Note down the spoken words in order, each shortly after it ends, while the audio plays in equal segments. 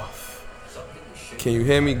Can you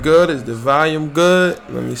hear me good? Is the volume good?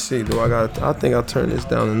 Let me see. I think I turned this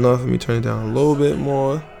down enough. Let me turn it down a little bit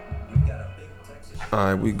more.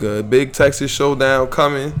 Alright, we good. Big Texas Showdown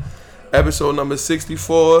coming. Episode number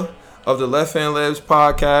 64 of the Left Hand Labs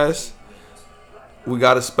podcast. We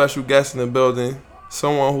got a special guest in the building.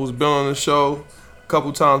 Someone who's been on the show a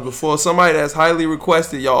couple times before. Somebody that's highly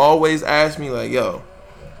requested. Y'all always ask me like, yo,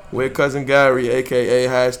 where Cousin Gary, a.k.a.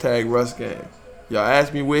 #RussGang. Y'all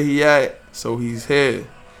ask me where he at, so he's here.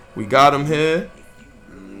 We got him here.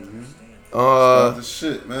 Start the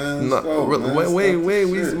shit, man. Let's go, man.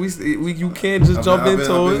 Wait. You can't just jump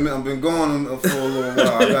into it. I've been going for a little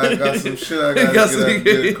while. I got some shit I gotta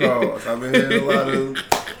get across. I've been hearing a lot of,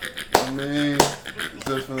 it's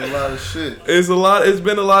just been a lot of shit. It's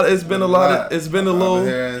been a little. I've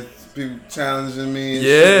been hearing people challenging me and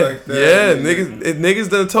shit like that. Niggas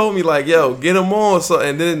done told me like, yo, get him on, so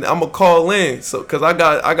and then I'ma call in, so cause I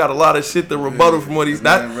got a lot of shit to rebuttal from what he's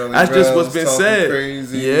that's just what's been said.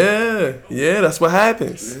 Crazy. Yeah, that's what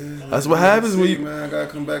happens. That's what happens when you. Man, I gotta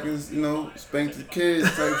come back and spank the kids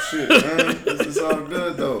type shit, man. It's all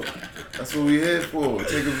good though. That's what we here for.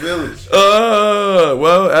 Take a village.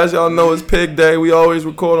 Well, as y'all know, it's Pig Day. We always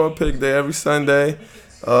record on Pig Day every Sunday.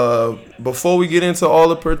 Before we get into all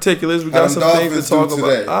the particulars, we got some things to talk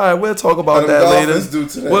about. All right, we'll talk about that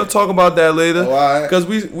later. We'll talk about that later. Because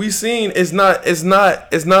we seen it's not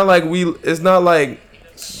like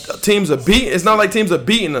teams are beating. It's not like teams are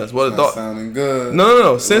beating us. Sounding good.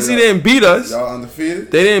 No. Since he didn't beat us, y'all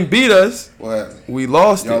undefeated. They didn't beat us. What happened? We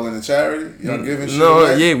lost y'all in the charity? Y'all giving shit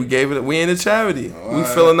away? Yeah, we gave it. We in the charity. We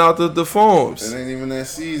filling out the forms. It ain't even that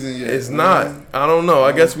season yet. It's not. I don't know.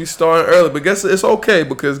 I guess we starting early, but guess it's okay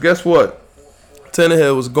because guess what?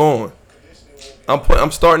 Tannehill was gone.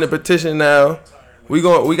 I'm starting the petition now. We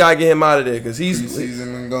gotta get him out of there because he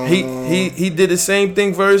did the same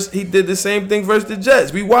thing versus the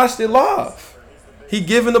Jets. We watched it live. He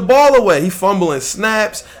giving the ball away. He fumbling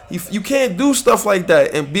snaps. You can't do stuff like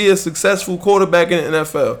that and be a successful quarterback in the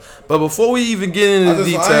NFL. But before we even get into the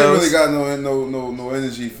details, I ain't really got no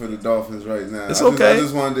energy for the Dolphins right now. It's okay. I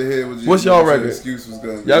just wanted to hear what's y'all record. Excuse was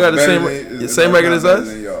gonna be. Y'all got the same record as us.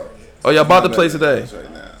 Oh, y'all about to play today.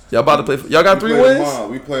 Right now. Y'all about to play. Y'all got 3 wins. Tomorrow.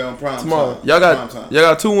 We play on prime tomorrow. Time. Y'all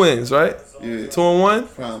got 2 wins, right? Yeah.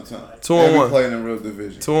 2-1. Prime time. 2-1. We playing in real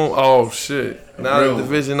division. Oh shit! Now the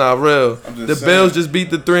division not real. The saying. Bills just beat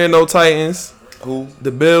the 3-0 Titans. Who?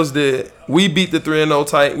 The Bills did. We beat the 3-0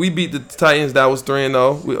 Titans. We beat the Titans. That was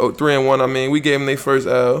 3-0. 3-1. I mean, we gave them their first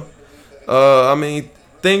L.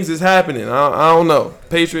 Things is happening. I don't know.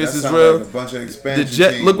 Patriots is real. Like a bunch of expansion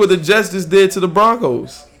teams. Look what the Jets just did to the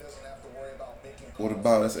Broncos. What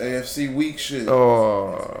about that's AFC weak shit?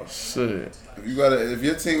 Oh shit! If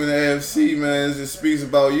your team in the AFC, man, it just speaks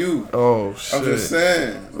about you. Oh shit! I'm just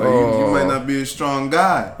saying, you might not be a strong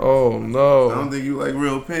guy. Oh no! I don't think you like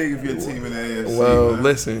real pig if your team in the AFC. Well, man.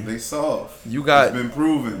 Listen, they soft. It's been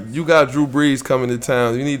proven. You got Drew Brees coming to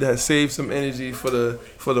town. You need to save some energy for the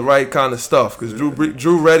right kind of stuff because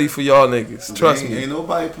Drew ready for y'all niggas. Trust me. Ain't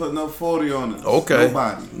nobody putting up 40 on it. Okay.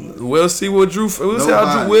 Nobody. We'll see what Drew.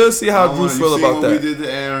 We'll see how Drew feel about that. We did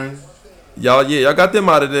to Aaron. Y'all got them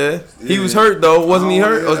out of there. Yeah. He was hurt though, wasn't he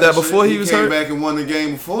hurt? Or was that before he was hurt? He came back and won the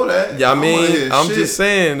game before that. Yeah, I'm just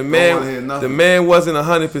saying the man wasn't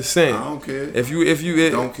 100%. I don't care. If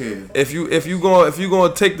you don't care. If you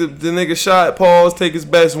gonna take the nigga shot, pause, take his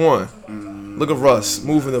best one. Look at Russ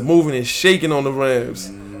moving and shaking on the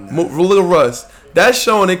Rams. Look at Russ. That's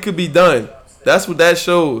showing it could be done. That's what that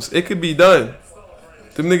shows. It could be done.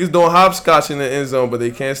 Them niggas doing hopscotch in the end zone, but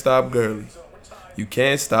they can't stop Gurley. You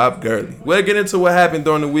can't stop Gurley. We'll get into what happened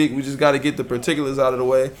during the week. We just got to get the particulars out of the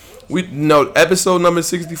way. We know episode number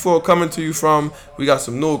 64 coming to you from. We got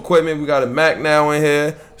some new equipment. We got a Mac now in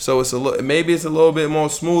here, so maybe it's a little bit more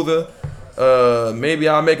smoother. Maybe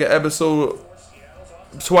I'll make an episode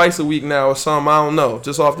twice a week now or something. I don't know.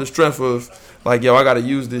 Just off the strength of like, yo, I got to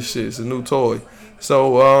use this shit. It's a new toy.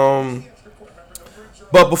 So,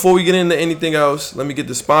 but before we get into anything else, let me get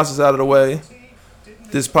the sponsors out of the way.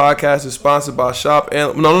 This podcast is sponsored by Shop.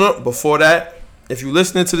 No. Before that, if you're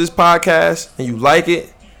listening to this podcast and you like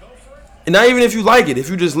it, and not even if you like it, if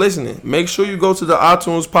you're just listening, make sure you go to the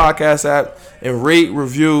iTunes podcast app and rate,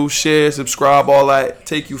 review, share, subscribe, all that.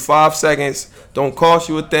 Take you 5 seconds. Don't cost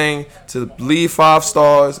you a thing to leave 5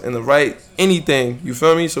 stars and to write anything. You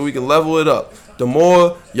feel me? So we can level it up. The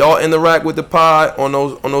more y'all interact with the pod on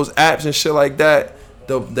those apps and shit like that,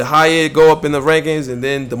 the higher it go up in the rankings, and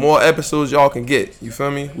then the more episodes y'all can get. You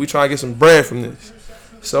feel me? We try to get some bread from this.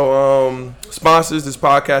 So, sponsors, this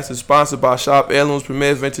podcast is sponsored by Shop Heirlooms,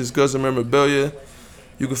 Premier Vintage Goods and Memorabilia.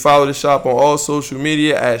 You can follow the shop on all social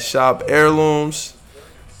media at Shop Heirlooms.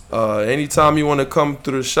 Anytime you want to come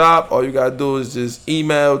through the shop, all you gotta do is just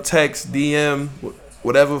email, text, DM,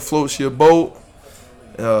 whatever floats your boat.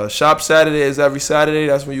 Shop Saturday is every Saturday.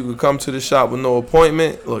 That's when you can come to the shop with no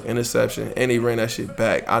appointment. Look, interception, and they ran that shit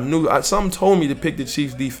back. Something told me to pick the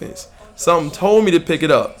Chiefs defense. Something told me to pick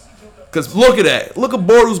it up. Cause look at that. Look at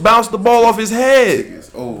Bortles bounce the ball off his head.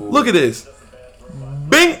 Look at this.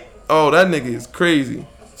 Bing. Oh, that nigga is crazy.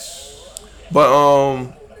 But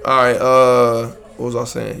all right. What was I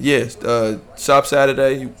saying? Yes. Shop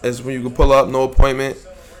Saturday is when you can pull up, no appointment.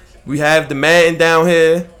 We have the Madden down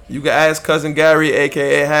here. You can ask Cousin Gary,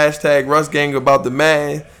 aka hashtag Russ Gang, about the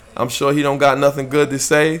Madden. I'm sure he don't got nothing good to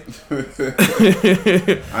say. I ain't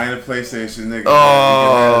a PlayStation nigga.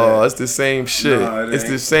 Oh, it's the same shit. It's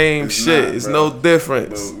the same shit. Not, it's no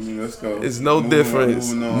difference. Let's go. It's no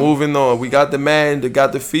difference. Moving on. We got the Madden, they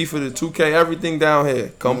got the FIFA, the 2K, everything down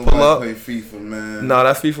here. Come pull up. Play FIFA, man. Nah,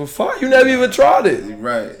 that FIFA fire. You never even tried it. You're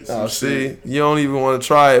right. Oh, see, you don't even want to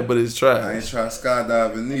try it, but it's trash. I ain't try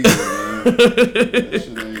skydiving either, man. That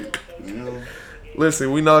shit ain't, you know.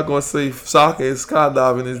 Listen, we not gonna say soccer and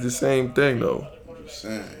skydiving is the same thing though. I'm just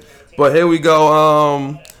saying. But here we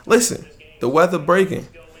go. Listen, the weather breaking.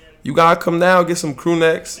 You gotta come down, get some crew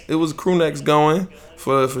necks. It was crew necks going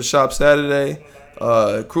for Shop Saturday.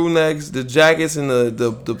 Crew necks, the jackets and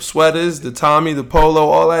the sweaters, the Tommy, the polo,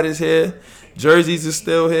 all that is here. Jerseys is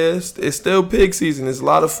still here. It's still pig season. There's a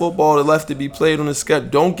lot of football that left to be played on the schedule.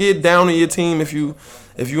 Don't get down on your team if you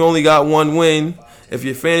only got one win. If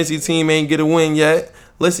your fantasy team ain't get a win yet,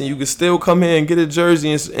 listen, you can still come here and get a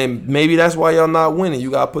jersey, and maybe that's why y'all not winning.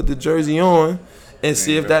 You gotta put the jersey on and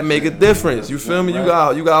see if that make a difference. You feel me? You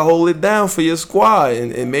gotta hold it down for your squad,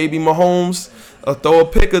 and maybe Mahomes throw a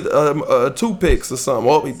pick, 2 picks or something.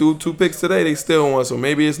 Oh, he threw 2 picks today. They still won, so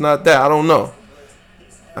maybe it's not that. I don't know.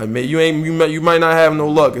 I mean, you might not have no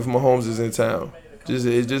luck if Mahomes is in town.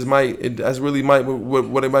 That's really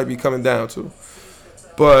what it might be coming down to.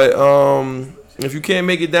 But if you can't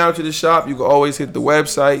make it down to the shop, you can always hit the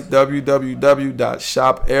website,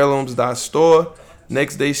 www.shopheirlooms.store.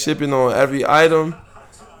 Next day shipping on every item.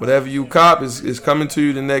 Whatever you cop is coming to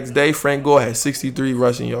you the next day. Frank Gore has 63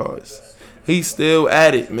 rushing yards. He's still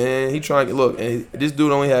at it, man. He trying to look, and this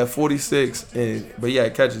dude only had 46, but he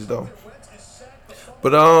had catches though.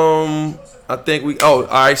 But I think all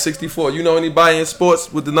right, 64. You know anybody in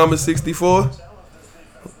sports with the number 64?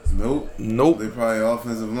 Nope. They probably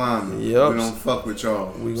offensive linemen. Yep. We don't fuck with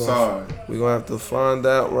y'all. Sorry. We're going to have to find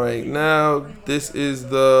out right now. This is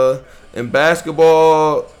in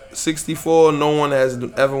basketball, 64. No one has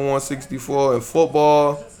ever won 64. In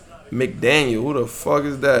football, McDaniel. Who the fuck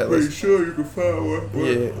is that? Pretty sure you can find one.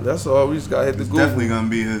 Yeah, that's all. We just got to hit the Google. Definitely going to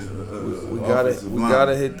be his we got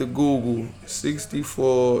to hit the Google.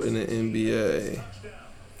 64 in the NBA.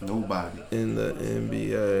 Nobody. In the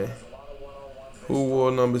NBA. Who wore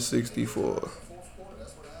number 64?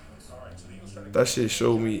 That shit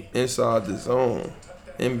showed me inside the zone.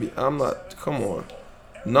 I'm not. Come on.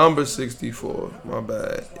 Number 64. My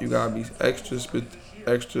bad. You gotta be extra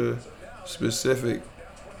specific.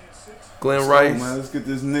 Glenn Rice. Man, let's get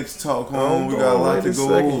this Knicks talk on. We got a lot to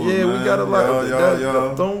go over. Yeah, man. We got a lot.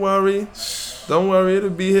 Y'all. Don't worry. It'll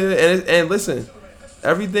be here. And listen,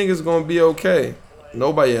 everything is gonna be okay.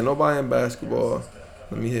 Nobody in basketball.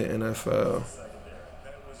 Let me hit NFL.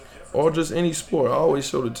 Or just any sport. I always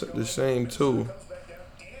show the same too.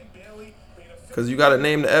 Because you got to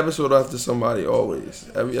name the episode after somebody always.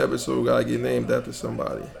 Every episode got to get named after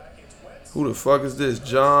somebody. Who the fuck is this?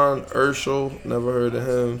 John Urschel. Never heard of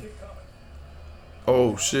him.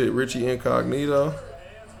 Oh, shit. Richie Incognito.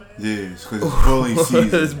 Yeah, it's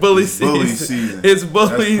because it's bully season. It's bully season. It's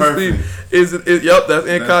bully season. Yup, that's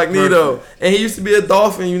Incognito. And he used to be a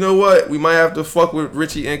Dolphin. You know what? We might have to fuck with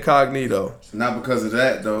Richie Incognito. Not because of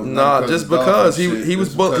that though. Nah, just because he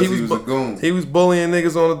was bullying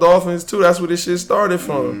niggas on the Dolphins too. That's where this shit started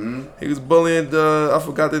from. Mm-hmm. He was bullying I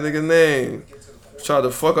forgot the nigga name. Tried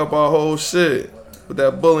to fuck up our whole shit with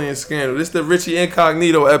that bullying scandal. This the Richie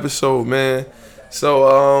Incognito episode, man. So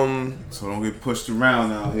don't get pushed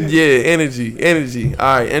around out here. Yeah, energy.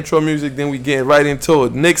 All right, intro music. Then we get right into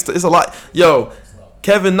it. Knicks. It's a lot. Yo,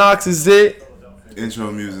 Kevin Knox is it.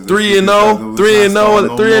 Intro music.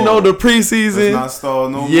 3-0 the preseason. Let's not stall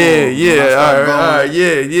no more. Yeah. All right.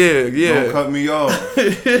 Yeah. Don't cut me off.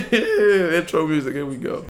 Intro music. Here we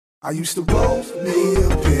go. I used to roll me a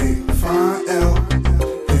big fine L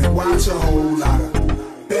and watch a whole lot of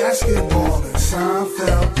basketball and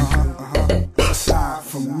Seinfeld. Aside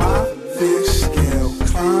from my fish scale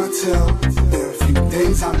clientele, there are a few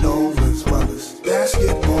things I know as well as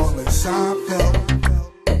basketball and Seinfeld.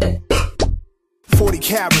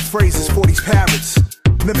 carrot, phrases for these parrots.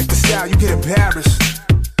 Mimic the style, you get embarrassed.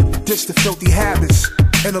 Ditch the filthy habits.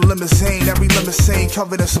 In a limousine, every limousine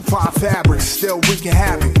covered in supply fabrics. Still wreaking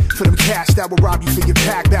havoc for them cash that will rob you for your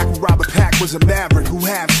pack. Back when Robert Pack was a maverick who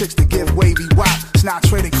had chicks to give wavy wop. It's not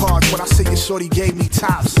trading cards when I say your shorty gave me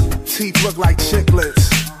tops. Teeth look like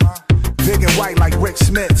chiclets, big and white like Rick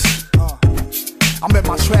Smith's. I'm at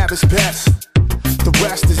my Travis best. The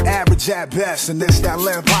rest is average at best, and this that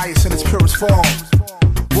land bias in its purest form.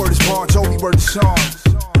 Word is Bon Jovi, word is Sean.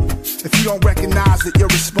 If you don't recognize it, you'll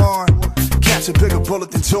respond. Catch a bigger bullet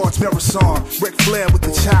than George Marathon. Ric Flair with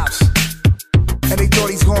the chops, and they thought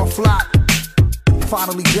he's gonna flop.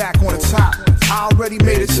 Finally back on the top. I already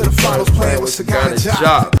made it to the finals playing with Sagana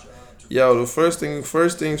Job. Yo, the first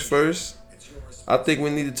things first. I think we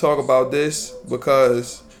need to talk about this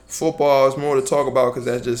because football is more to talk about because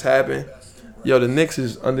that just happened. Yo, the Knicks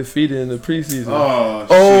is undefeated in the preseason. Oh,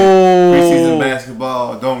 shit. Preseason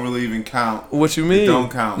basketball don't really even count. What you mean? It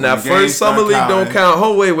don't count. Now, first, Summer League don't count.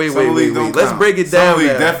 Oh, wait. Let's break it down. Summer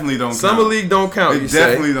League definitely don't count. Summer League don't count, It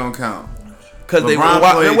definitely don't count. Because they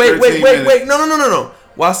wait. No.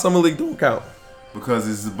 Why Summer League don't count? Because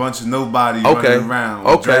it's a bunch of nobody running around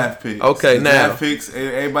with draft picks. Okay, the now. Draft picks,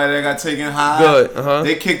 everybody that got taken high. Good,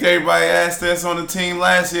 They kicked everybody's ass that's on the team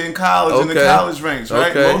last year in college, in the college ranks,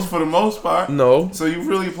 right? Okay. For the most part. No. So you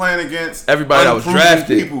really playing against everybody that was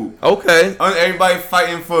drafted. People. Okay. Everybody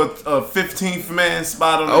fighting for a 15th man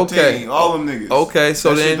spot on the team. All them niggas. Okay, so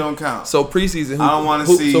that then. Shit don't count. So preseason. I don't want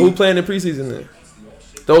to see. So who playing in preseason then?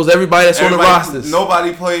 Those everybody that's on the rosters.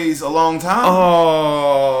 Nobody plays a long time.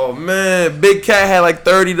 Oh man, Big Cat had like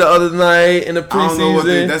 30 the other night in the preseason. I don't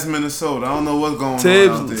know that's Minnesota. I don't know what's going on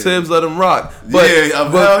out there. Tibbs let him rock. But,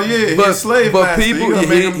 hell yeah, he's a slave master. People,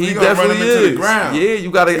 he definitely run him into the ground. Yeah,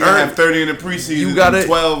 you gotta earn. Have 30 in the preseason. You gotta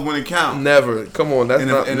 12 when it counts. Never. Come on, that's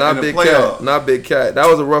not Big Cat. Not Big Cat. That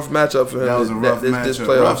was a rough matchup for him. That was a rough matchup. This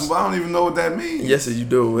playoffs. I don't even know what that means. Yes, you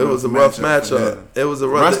do. It was a rough matchup. It was a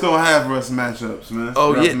rough. Russ don't have rough matchups, man.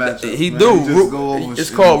 Oh yeah, he do.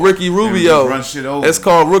 It's called Ricky Rubio. Run shit over. It's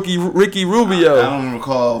called Ricky Rubio. I don't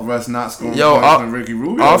recall Russ not scoring points on Ricky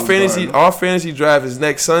Rubio. Our fantasy draft is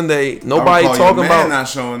next Sunday. Nobody talking about not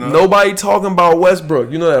showing up. Nobody talking about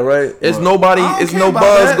Westbrook. You know that, right? It's nobody. It's no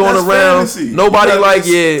buzz going around. Fantasy. Nobody like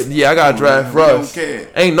yeah. I got to draft Russ.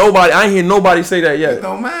 Ain't nobody. I ain't hear nobody say that yet. It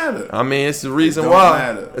don't matter. I mean, it's the reason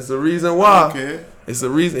why. It's the reason why. It's the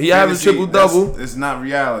reason he having a triple double. It's not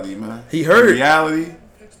reality, man. He hurt. Reality.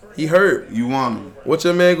 He hurt. You want him. What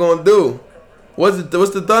your man gonna do? What's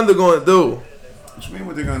the Thunder gonna do? What you mean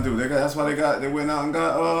what they gonna do? That's why they went out and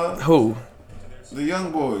got who? The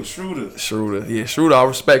young boy, Schroeder. Yeah, Schroeder. I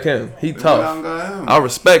respect him. He tough. Went out and got him. I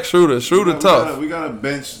respect Schroeder. Schroeder tough. We got a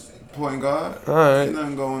bench point guard. All right. Ain't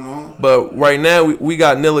nothing going on. But right now we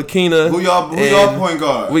got Ntilikina. Who y'all point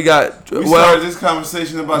guard? We got. We started this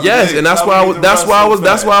conversation about. Yes, and that's why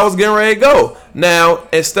I was getting ready to go. Now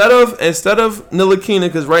instead of Ntilikina,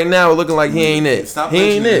 because right now it's looking like he ain't it. Stop he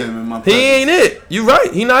ain't it. He ain't it. You right.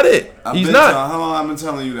 He not it. He's not. How long I've been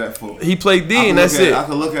telling you that for? He played D and that's it. I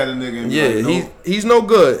can look at a nigga and be like, he's no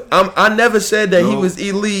good. I never said that he was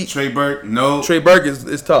elite. Trey Burke, no. Trey Burke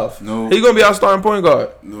is tough. No. He's gonna be our starting point guard.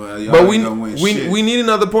 No, but we need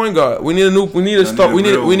another point guard. We need a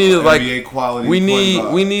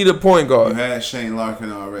point guard. You had Shane Larkin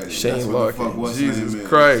already. Shane Larkin. Jesus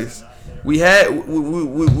Christ. We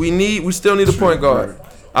still need a point guard.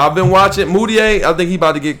 I've been watching Moutier. I think he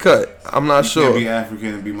about to get cut. I'm not sure. Can't be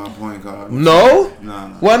African and be my point guard. No. Nah.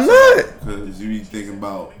 Why not? Because you be thinking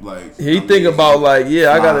about like. I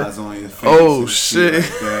gotta. On your face oh shit.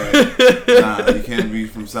 Like nah, you can't be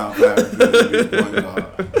from South Africa and be a point guard.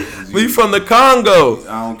 We from the Congo.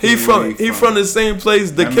 I don't care he from the same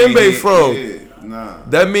place Dikembe from. Yeah, nah.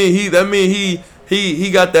 That mean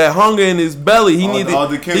he got that hunger in his belly. He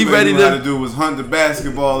ready to do was hunt the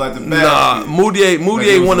basketball at the basket. Nah, Moutier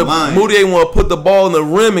want to put the ball in the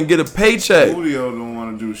rim and get a paycheck. Moutier don't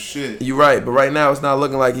want to do shit. You're right, but right now it's not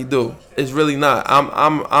looking like he do. It's really not.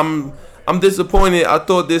 I'm disappointed. I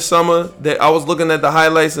thought this summer that I was looking at the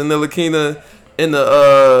highlights of Ntilikina in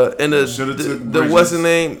the what's the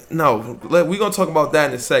name? No, we gonna talk about that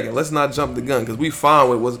in a second. Let's not jump the gun because we fine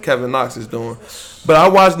with what Kevin Knox is doing. But I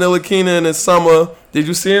watched Ntilikina in the summer. Did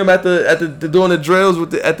you see him at the doing the drills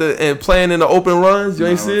and playing in the open runs? You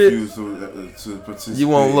ain't see it. You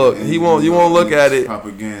won't look. You won't look at it.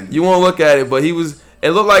 Propaganda. You won't look at it. But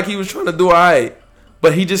it looked like he was trying to do all right.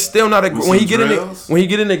 But he just still not when he get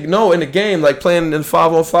in the game like playing in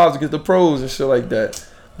 5-on-5s against the pros and shit like that.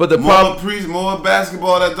 But the more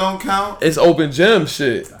basketball that don't count. It's open gym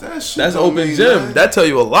shit. That's open gym. That tell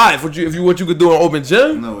you a lot. What you could do in open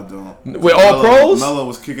gym? No, it don't. With all pros? Melo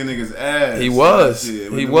was kicking niggas' ass. He was.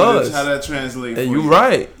 He was. How that translate? And you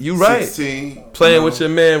right. You right. 16. Playing with your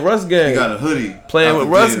man Russ Gang. He got a hoodie. Playing with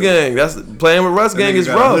Russ Gang. Playing with Russ Gang is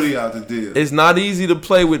rough. Got a hoodie out the deal. It's not easy to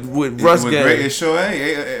play with Russ Gang. It sure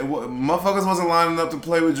ain't. Motherfuckers wasn't lining up to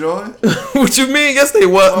play with Jordan. What you mean? Yes, they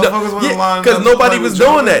was. Motherfuckers wasn't lining up. Because nobody was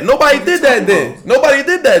doing that. Nobody did that then. Nobody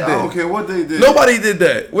did that then. I don't care what they did. Nobody did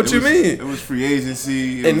that. What you mean? It was free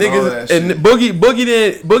agency. And niggas and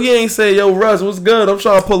Boogie ain't say, yo, Russ, what's good? I'm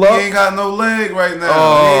trying to pull up. He ain't got no leg right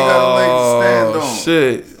now. He ain't got a leg to stand on.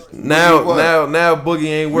 Shit. Now Boogie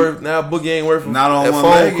ain't worth. Now Boogie ain't worth not on a one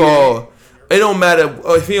phone leg call. It don't matter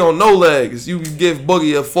if he on no legs. You can give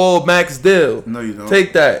Boogie a full max deal. No, you don't.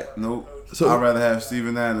 Take that. Nope. So, I'd rather have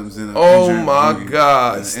Steven Adams than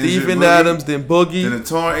God, Steven Adams than Boogie. Than a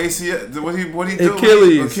torn ACL. What he do?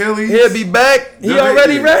 Achilles. He'll be back. He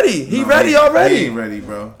already ready. He ready already. He ain't ready,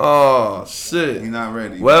 bro. Oh shit. He not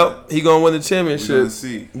ready. Well, he gonna win the championship. We gonna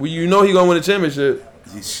see. Well, you know he gonna win the championship.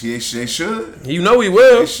 They should. You know he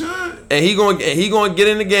will. They should. And he gonna get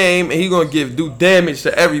in the game and he gonna do damage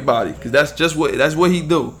to everybody because that's what he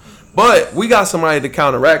do. But we got somebody to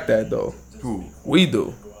counteract that though. Who? We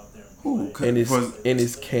do. Who? And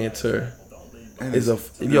his cancer is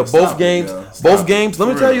both games. Let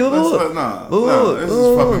me tell you. Look, this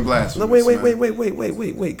is fucking blasphemous.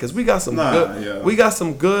 Wait. Because we got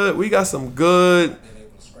some good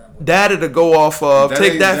data to go off of.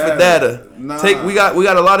 Take that for data. We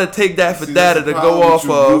got a lot of take that for data to go off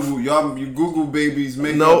of. You Google babies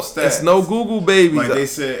make no, up stats. It's no Google babies. Like they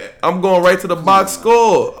said, I'm going right to the box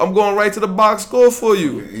score. I'm going right to the box score for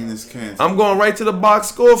you. I'm going right to the box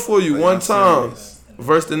score for you one time.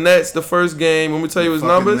 Versus the Nets, the first game. Let me tell you his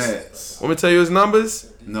numbers.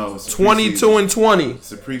 No, it's 22 and 20.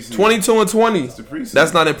 It's a preseason. 22 and 20. It's a preseason.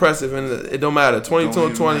 That's not impressive, and it don't matter. 22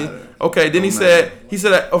 and 20. Okay, then he said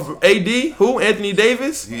AD, who? Anthony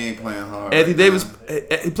Davis? He ain't playing hard. Anthony Davis,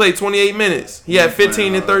 he played 28 minutes. He had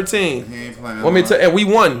 15 and 13. He ain't playing hard. And we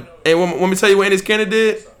won. And let me tell you what Enes Kanter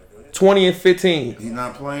did. 20 and 15. He's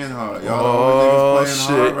not playing hard. Y'all the only niggas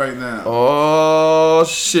playing hard right now. Oh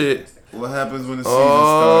shit. What happens when the season starts?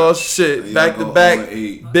 Oh shit! Back to back,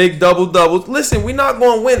 big doubles. Listen, we're not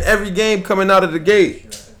going to win every game coming out of the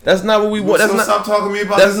gate. That's not what we want. That's not. Stop talking to me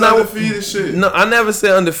about this undefeated shit. No, I never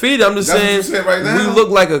said undefeated. I'm just saying what you said right now. We look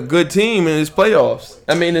like a good team in this playoffs.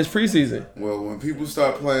 I mean, this preseason. Well, when people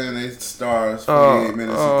start playing, they stars 48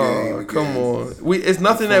 minutes a game. Come on, it's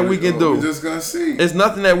nothing that we can do. We're just gonna see. It's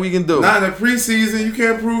nothing that we can do. Not in the preseason. You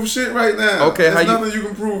can't prove shit right now. Okay, there's nothing you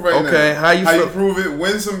can prove right now. Okay, how you prove it?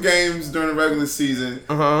 Win some games during the regular season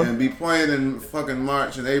and be playing in fucking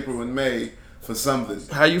March and April and May for something.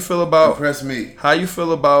 How you feel about? Impress me. How you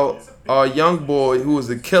feel about our young boy who was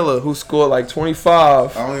a killer who scored like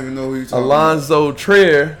 25? I don't even know who you're talking Alonzo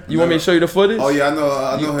Trier. You want me to show you the footage? Oh yeah,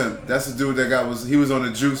 I know him. That's the dude that he was on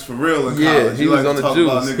the juice for real in college. Yeah, he was on the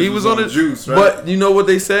juice. He was on the juice, right? But you know what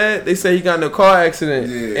they said? They said he got in a car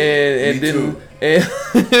accident. Yeah, and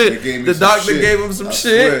the doctor gave him some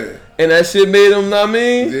shit. Swear. And that shit made him,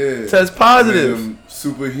 test positive.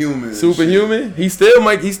 Superhuman. He still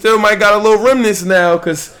might got a little remnants now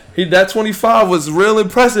because that 25 was real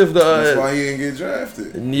impressive. That's why he didn't get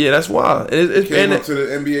drafted. Yeah, that's why. It came up to the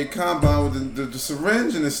NBA combine with the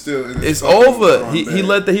syringe and it's over. He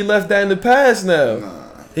left that in the past now. Nah.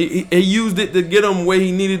 He used it to get him where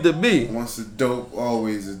he needed to be. Once a dope,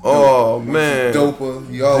 always a dope. Oh Once man, a doper,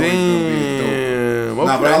 he always gonna be a dope. Okay.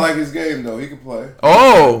 Nah, but I like his game though. He can play.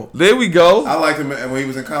 Oh, there we go. I liked him when he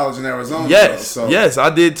was in college in Arizona. Yes, yes, I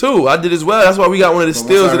did too. I did as well. That's why we got one of the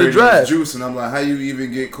steals of the draft. Juice, and I'm like, how you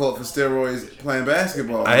even get caught for steroids playing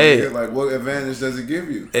basketball? Hey, like, what advantage does it give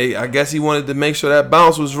you? Hey, I guess he wanted to make sure that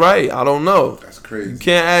bounce was right. I don't know. That's crazy. You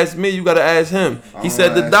can't ask me. You got to ask him. He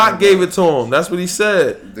said the doc gave it to him. That's what he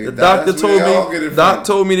said. The doctor told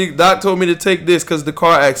me. Doc told me to take this because the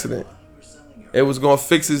car accident. It was gonna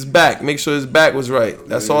fix his back, make sure his back was right.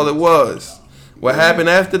 That's all it was. What happened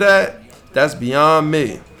after that? That's beyond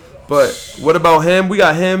me. But what about him? We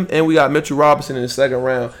got him and we got Mitchell Robinson in the second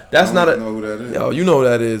round. That's not a. Know who that is. Yo, you know who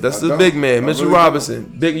that is. That's the big man, Mitchell Robinson.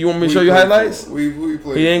 Big. You want me to show you highlights?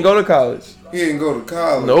 He ain't go to college. He didn't go to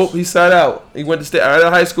college. Nope, he sat out. He went to state out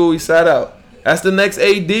of high school. He sat out. That's the next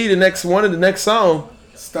AD, the next one, and the next song.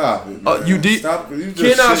 Stop it. Man. You did. Stop it. You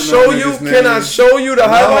Can I show you the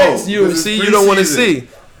highlights? You see, you don't want to see.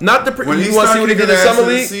 Not the. You want to see what he did in summer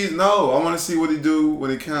league? No, I want to see what he do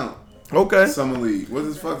when he count. Okay. Summer league. What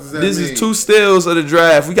the fuck does that mean? This is 2 steals of the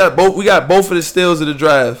draft. We got both of the steals of the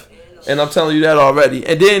draft, and I'm telling you that already.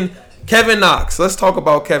 And then Kevin Knox. Let's talk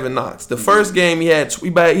about Kevin Knox. The first game he had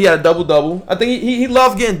a double-double. I think he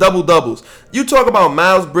loved getting double-doubles. You talk about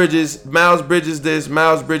Miles Bridges this,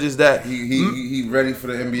 Miles Bridges that. He ready for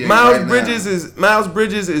the NBA Miles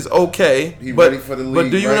Bridges is okay. He ready for the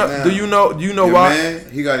league But do you know why?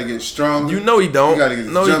 Man, he got to get stronger. You know he don't. He got to get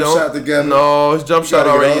his jump shot together. No, his jump shot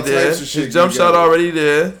already there. His jump shot already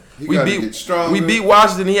there. We beat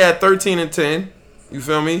Washington. He had 13 and 10. You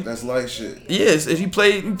feel me? That's light shit. Yes, if he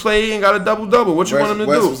played and got a double-double. What you want him to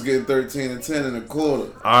West do? was getting 13 and 10 in a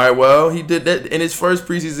quarter. All right, well, he did that in his first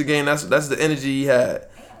preseason game. That's the energy he had.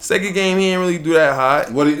 Second game, he didn't really do that hot.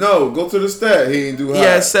 What he know? Go to the stat. He didn't do hot. He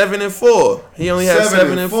had 7 and 4. He only had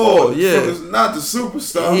 7 and 4. Yeah, not the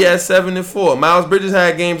superstar. He had 7 and 4. Miles Bridges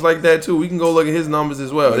had games like that too. We can go look at his numbers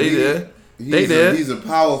as well. They did. He's a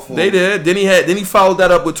powerful. They did. Then he followed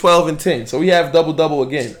that up with 12 and 10. So he have double-double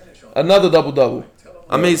again. Another double-double.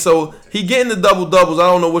 I mean, so he getting the double-doubles.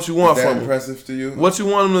 I don't know what you want from him. Impressive to you? What you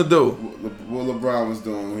want him to do? What LeBron was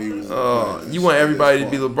doing when he was. You want everybody to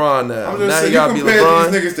be LeBron now. I'm just now saying, he gotta you be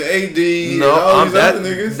LeBron. These niggas to AD. No, and all I'm these that. Other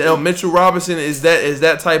niggas. No, Mitchell Robinson is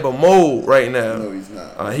that type of mold right now. No, he's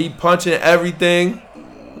not. He punching everything.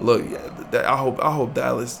 Look, I hope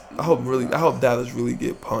Dallas really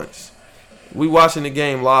get punched. We watching the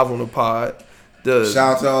game live on the pod. Shout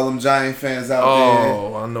out to all them Giant fans out there.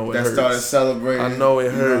 Oh, I know it hurts. That started celebrating. I know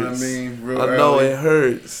it hurts. You know what I mean? Real I know early. it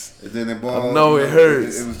hurts. And then the ball. I know it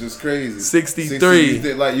hurts. It was just crazy.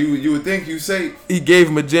 63. Like you would think you safe. He gave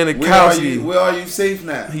him a Janikowski. Where are you safe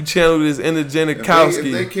now? He channeled his inner Janikowski.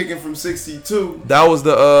 If they kicking from 62. That was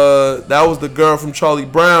the girl from Charlie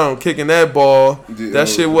Brown kicking that ball. That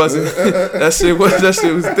shit wasn't. that shit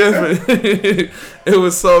was different. It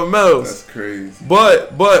was something else. That's crazy.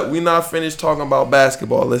 But we not finished talking about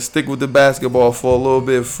basketball. Let's stick with the basketball for a little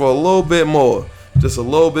bit more. Just a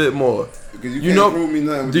little bit more. Because you can't prove me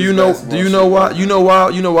nothing. Do you know why? You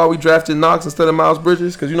know why we drafted Knox instead of Miles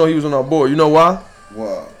Bridges? Because he was on our board. You know why?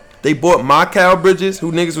 Why? They bought Mikal Bridges,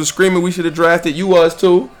 who niggas was screaming we should have drafted. You was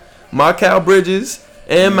too. Mikal Bridges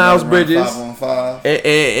and Miles Bridges 5-on-5.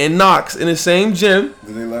 And Knox in the same gym.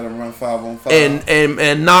 Did they let him run 5-on-5?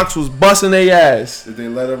 And Knox was busting their ass. Did they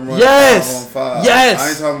let him run 5-on-5? Yes. I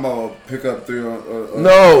ain't talking about pick up 3 on.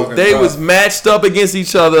 No, they was matched up against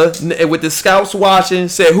each other with the scouts watching.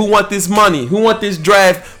 Said, who want this money? Who want this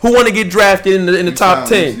draft? Who want to get drafted in the top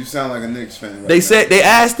 10? You sound like a Knicks fan. They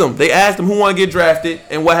asked him who want to get drafted,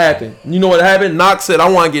 and what happened? You know what happened? Knox said, I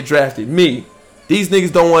want to get drafted. Me. These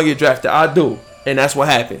niggas don't want to get drafted. I do. And that's what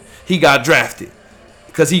happened. He got drafted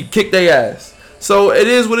because he kicked their ass. So it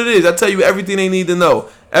is what it is. I tell you everything they need to know.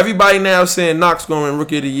 Everybody now saying Knox going to win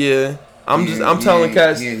Rookie of the Year. I'm telling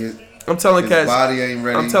cats. Body ain't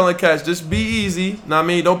ready. I'm telling cats, just be easy. Know what I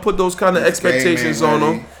mean? Don't put those kind of expectations on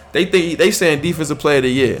them. They saying Defensive Player of the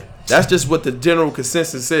Year. That's just what the general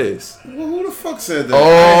consensus is. Well, who the fuck said that?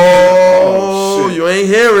 Oh, you ain't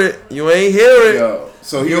hear it. Yo.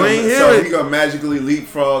 So he gonna magically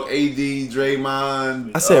leapfrog AD,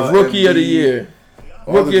 Draymond. I said Rookie of the Year.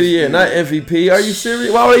 Rookie of the Year, not MVP. Are you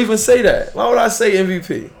serious? Why would I even say that? Why would I say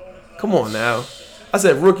MVP? Come on now. I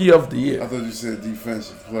said Rookie of the Year. I thought you said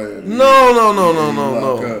Defensive Player.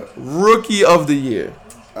 No. Rookie of the Year.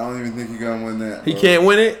 I don't even think he gonna win that. He can't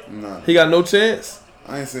win it? No. He got no chance?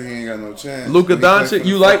 I ain't say he ain't got no chance. Luka Doncic,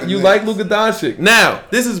 you like Luka Doncic. Now,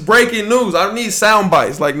 this is breaking news. I need sound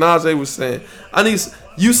bites, like Najee was saying.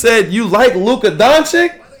 You said you like Luka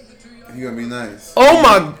Doncic? He gonna be nice. Oh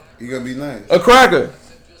my! He gonna be nice. A cracker.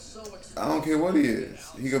 I don't care what he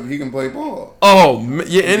is. He can play ball. Oh,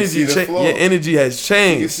 your energy has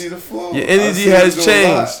changed. You can see the floor. Your energy has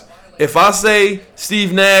changed. If I say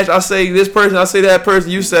Steve Nash, I say this person, I say that person,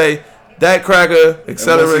 you say that cracker,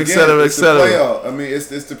 etc., etc., etc. I mean, it's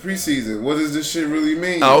the preseason. What does this shit really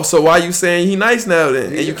mean? Oh, so why you saying he nice now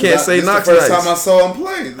then? And you can't say Knox nice. This the first time I saw him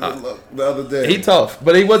play the other day. He tough,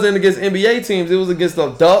 but he wasn't against NBA teams. It was against the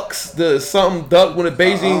Ducks, the something Duck with the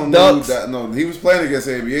Beijing Ducks. No, he was playing against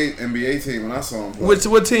the NBA team when I saw him play.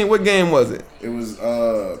 What team? What game was it? It was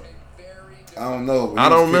I don't know. I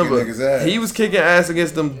don't remember. He was kicking ass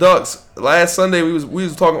against them Ducks. Last Sunday we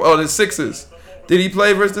was talking about the Sixers. Did he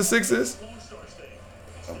play versus the Sixers?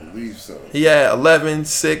 I believe so. He had 11,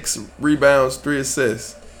 6 rebounds, 3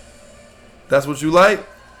 assists. That's what you like?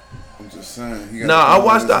 I'm just saying. I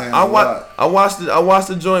watched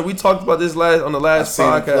the joint. We talked about this on the last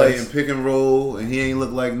podcast. Him play in pick and roll, and he ain't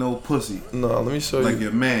look like no pussy. No, let me show you. Like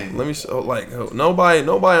your man. Let me show nobody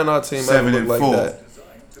on our team ever looked like that.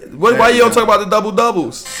 Why you don't talk about the double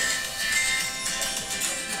doubles?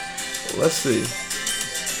 Let's see.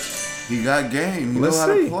 He got game. He Let's know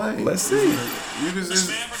how see. to play. Let's see. You just,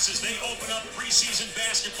 Mavericks as they open up preseason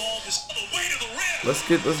basketball this all the way to the rim. Let's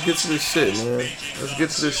get to this shit, man. Let's get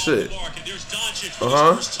to this shit. There's Doncic for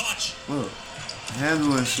Uh-huh. his first touch. look,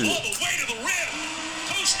 handling shit. All the way to the rim.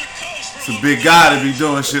 Coast to coast. It's a big guy to be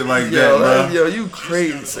doing shit like that, Yo, bro. yo, you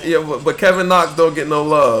crazy. Yeah, but Kevin Knox don't get no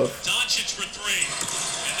love. Doncic for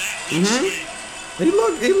three. And that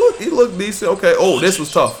leads He looked decent. Okay. Oh, this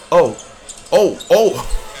was tough. Oh.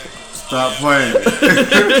 Stop playing.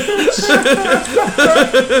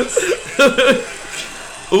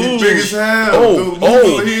 Ooh. He big as hell. Oh, Dude,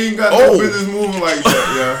 oh, he ain't got oh. no business moving like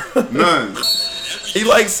that, yeah. None. He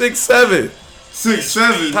like 6'7".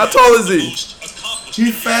 6'7". How tall is he?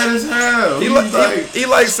 He fat as hell. He He like like he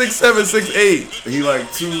like 6'7", 6'8". he like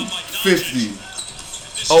 250.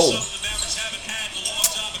 Oh,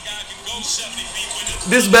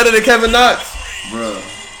 this better than Kevin Knox.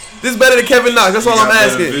 Bruh. This better than Kevin Knox. That's all He I'm got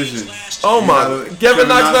better asking. vision. Oh He my, not a- Kevin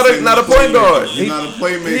Knox ain't not a point guard. He's not a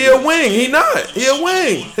playmaker. He a wing. He not. He a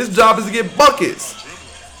wing. His job is to get buckets.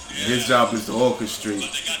 His job is to orchestrate.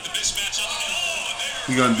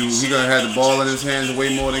 He gonna have the ball in his hands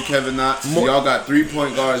way more than Kevin Knox. Y'all got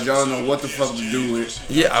 3-point guards. Y'all know what the fuck to do with.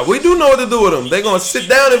 Yeah, we do know what to do with them. They gonna sit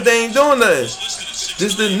down if they ain't doing nothing. This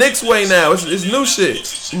is the Knicks way now. It's new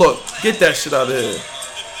shit. Look, get that shit out of here.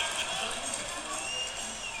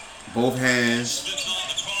 Both hands.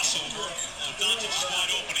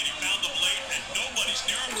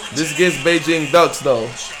 This gets Beijing Ducks though.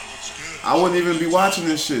 I wouldn't even be watching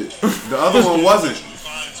this shit. The other one wasn't.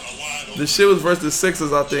 The shit was versus the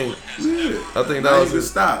Sixers, I think. Yeah. I think Now that you was can it.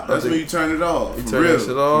 stop. That's when you turn it off. For turn real. that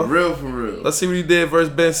shit off? For real, for real. Let's see what he did versus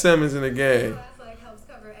Ben Simmons in the game.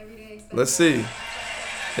 Let's see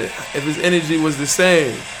if his energy was the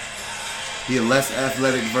same. He a less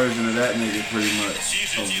athletic version of that nigga, pretty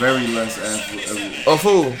much. A very less athletic. Of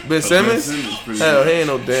who? Ben Simmons? pretty Hell, much. he ain't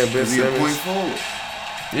no damn Ben He a point Simmons. forward.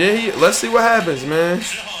 Yeah, let's see what happens, man.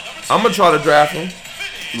 I'm gonna try to draft him.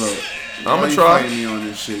 Look, I'ma why you try. fighting me on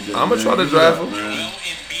this shit, then, I'ma man? try to Give it draft up, him. man.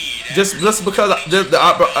 Just because the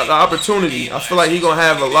opportunity. I feel like he gonna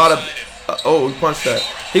have a lot of. Oh, he punched that.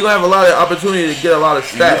 He gonna have a lot of opportunity to get a lot of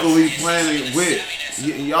And look who stats. he playing it with.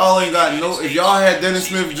 Y'all ain't got no. If y'all had Dennis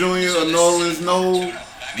Smith Jr. or Nolan Snow,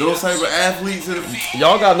 those type of athletes,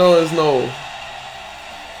 Y'all got no no.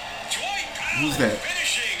 who's that?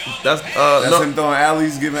 That's That's no. him throwing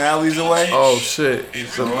alleys, giving alleys away. Oh shit.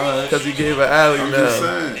 Alright. Because he gave an alley I'm just now.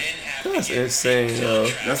 saying. That's insane, yo.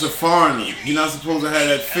 That's a foreigner. He's not supposed to have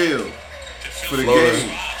that feel for the Florida.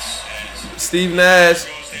 game. Steve Nash,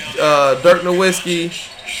 Dirk Nowitzki.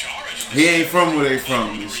 He ain't from where they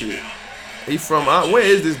from and shit. He from where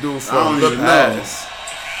is this dude I from? don't Good even pass.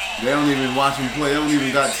 They don't even watch him play. They don't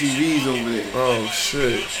even got TVs over there. Oh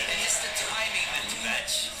shit.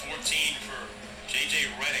 14 for JJ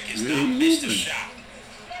Redick is Yeah, now he missed a moving. shot.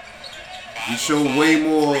 He showed way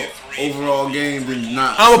more overall game than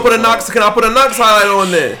not. I'm gonna put a Knox. Can I put a Knox highlight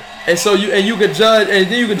on there? And so you can judge, and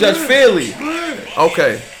then you can judge fairly.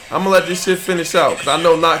 Okay, I'm gonna let this shit finish out because I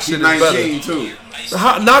know Knox He's shit is better. 19 too.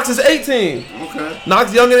 Knox is 18. Okay.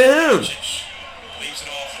 Knox younger than him. Leaves it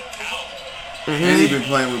off for Powell. And he been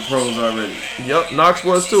playing with pros already. Yup, Knox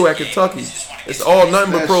was too at Kentucky. It's all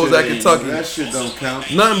nothing but That pros shit at ain't- Kentucky. That shit don't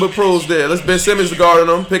count. Nothing but pros there. Let's Ben Simmons guarding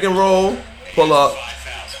them. Pick and roll. Pull up. 5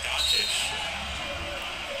 fouls. Doncic.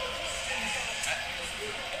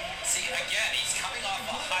 See, again, he's coming off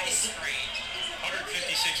a high screen.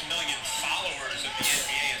 156 million followers of the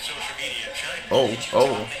NBA and social media in China. Oh.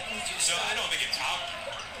 So I don't think it's out.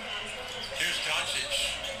 Here's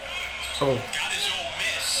Doncic. Oh. Got his own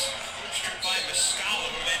miss. Stripped by Muscala,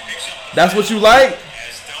 who then picks up the That's what you like?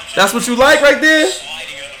 as Doncic That's what you like right there?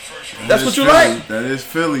 sliding into the first round. That's That what is you Philly. like? That is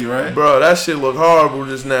Philly, right? Bro, that shit look horrible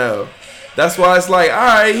just now. That's why it's like, all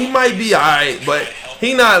right, he might be all right, but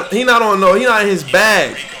he not in his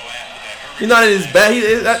bag. He not in his bag.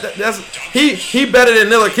 He better than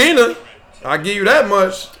Ntilikina. I give you that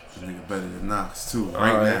much. Nigga better than Knox too. All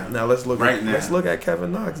Right now. Now let's look Right at now. let's look at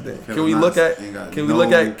Kevin Knox then. Kevin Can we Knox look at ain't got can we no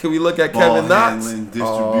look at ball Kevin Knox? handling,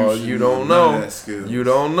 Oh, distribution, you don't none of know. that skill. You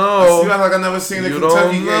don't You know. act like I never seen a You Kentucky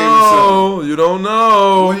don't game or something. know. You don't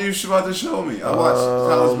know. What are you about to show me? I watch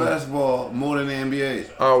college basketball more than the NBA.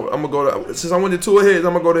 Oh, I'm gonna go to since I went to two of his.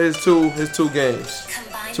 I'm gonna go to his two games.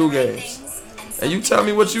 Two games. And you tell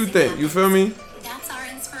me what you think. You feel me? That's our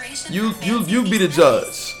inspiration. You be the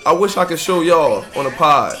judge. I wish I could show y'all on the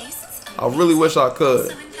pod. I really wish I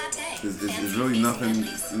could. It's really nothing,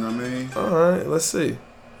 you know what I mean? All right, let's see.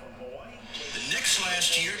 The Knicks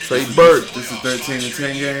last year did Trey Burke. This is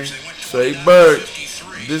 13-10 game. Trey Burke.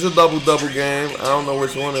 This is a double-double game. I don't know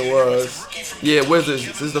which one it was. rookie from Yeah, Wizards.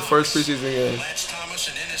 This is the first preseason game. Lance Thomas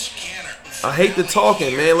and Ennis Canner. I hate the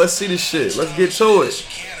talking, man. Let's see this shit. Let's get to it.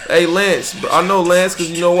 Hey, Lance. I know Lance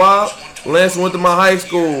because you know why? Lance went to my high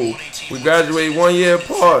school. We graduated 1 year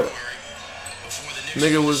apart.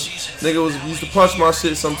 Nigga was used to punch my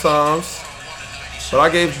shit sometimes. But I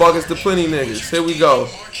gave buckets to plenty niggas. Here we go.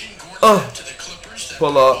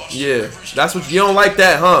 Pull up. Yeah. That's what you don't like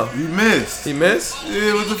that, huh? You missed. He missed?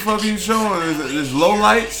 Yeah, what the fuck are you showing? Is it low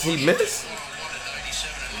lights? He missed? The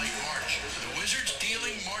Wizards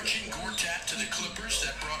dealing marching Gortat to the Clippers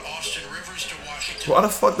that brought Austin Rivers to Washington. Why the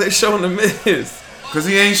fuck they showing the miss? Cause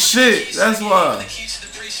he ain't shit. That's why. The keys to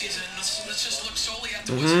the preseason. Let's just look solely at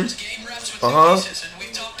the Wizards game reps with Uh-huh. new pieces. And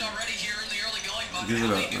we've talked already here in the early going about Give it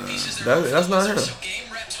how up, many new man. pieces there are. That's not him. So game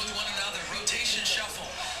reps with one another, rotation shuffle.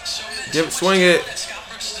 So Give it, swing it. Scott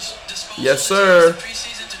Brooks disposal Yes, sir.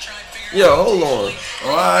 preseason to try and figure Yo, hold on.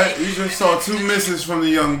 Alright, you just saw 2 misses from the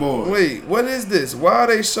young boy. Wait, what is this? Why are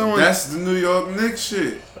they showing? That's the New York Knicks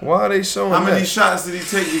shit. Why are they showing How many that? shots did he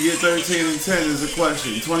take to get 13 and 10 is a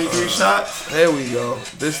question. 23 shots? There we go.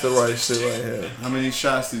 This the right shit right here. How many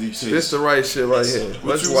shots did he take? This the right shit right here. What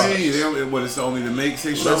Let's you watch. mean? They only, what, it's only the makes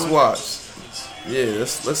they Let's showing? watch. Yeah,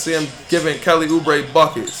 let's see him giving Kelly Oubre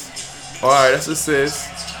buckets. All right, that's assist.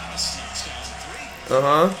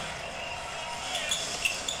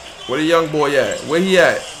 Where the young boy at? Where he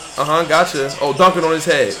at? Gotcha. Oh, dunking on his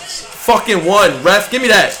head. Fucking one, ref. Give me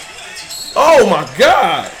that. Oh my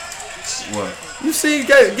God. What? You see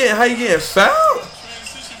getting how you getting fouled?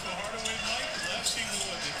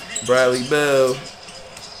 Bradley Beal.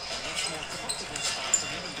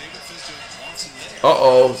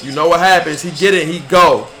 Uh-oh. You know what happens. He get it. He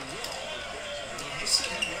go.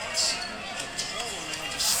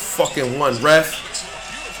 Fucking one,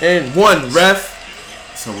 ref. And one, ref.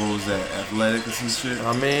 So what was that? Athletic or some shit?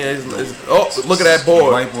 I mean, oh, look at that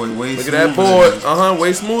board. White boy way Look at that smoother board. than-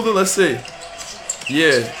 Way smoother. Let's see.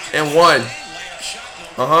 Yeah, and one.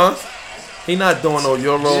 He not doing no He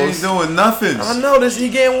Euros. ain't doing nothing. I know this. He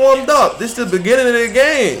getting warmed up. This is the beginning of the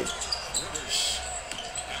game.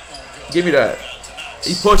 Give me that.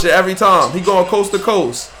 He push it every time. He going coast to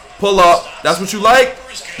coast. Pull up. That's what you like?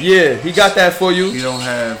 Yeah, he got that for you. He don't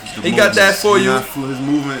have the He got that movements. for He you. not his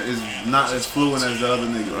movement is not as fluent as the other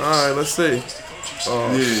niggas. All right, let's see.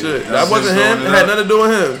 Oh, Yeah, shit. that's That wasn't just him. throwing It it had up. nothing to do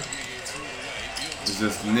with him. It's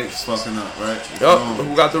just Knicks fucking up, right? It's Yup. gone.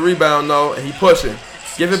 Who got the rebound, though, and he pushing.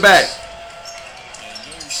 Give it back.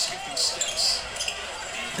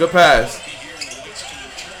 Good pass.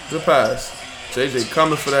 Good pass. JJ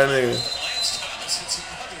coming for that nigga.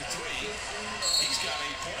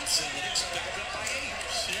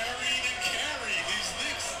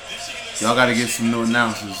 Y'all gotta get some new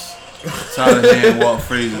announcers. Tired of hearing Walt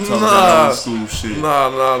Frazier talk that old school shit. Nah.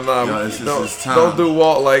 Yo, it's time. Don't do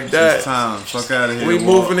Walt like It's that. time. Fuck out of here. We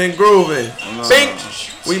Walt. moving and grooving. Nah. Bink.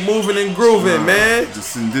 We moving and grooving, man. The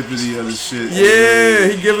serendipity of the shit. Yeah,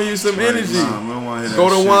 he giving you some energy. Nah, we don't wanna hear Go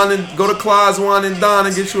that to shit. go to Clyde's Wine and Dine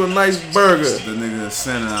and get you a nice burger. The nigga a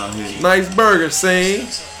center out here. Nice burger, scene.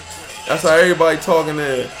 That's how everybody talking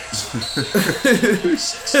there.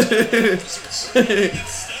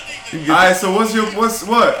 Alright, so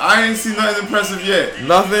what? I ain't seen nothing impressive yet.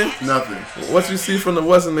 Nothing. Nothing. What you see from the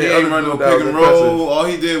Western He the ain't other run no dude that pick was and impressive? roll. All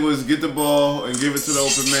he did was get the ball and give it to the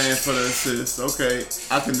open man for the assist. Okay,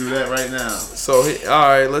 I can do that right now. So all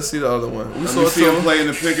right, let's see the other one. We Let saw me see him two. play in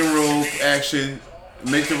the pick and roll action,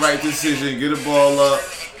 make the right decision, get the ball up,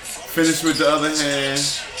 finish with the other hand,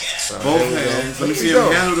 both hands. Let me see him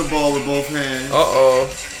handle the ball with both hands. Uh-oh.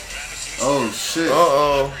 Oh shit.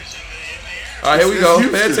 Uh-oh. All right, here we It's go.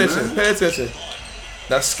 Houston, Pay attention. man. Pay attention.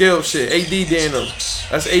 That's skill shit. AD Dan him.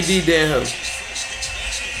 That's AD Dan him.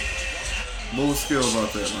 Move skill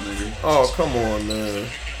about that, my nigga. Oh, come on, man.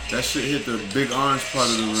 That shit hit the big orange part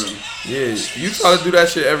of the rim. Yeah, you try to do that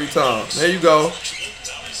shit every time. There you go.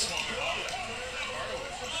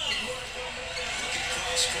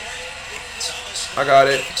 I got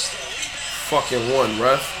it. Fucking one,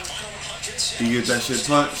 ref. You get that shit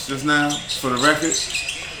punched just now for the record.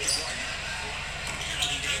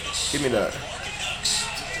 Give me that.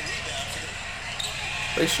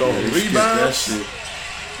 They showing They skipped that rebounds. shit.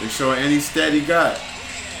 They showing any stat he got.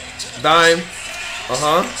 Dime.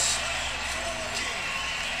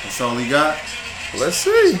 That's all he got. Let's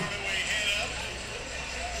see.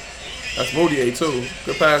 That's Moutier too.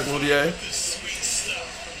 Good pass, Moutier.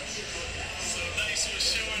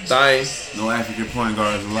 Dime. No African point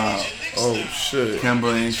guards allowed. Oh shit.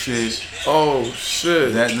 Kemba ain't shit. Oh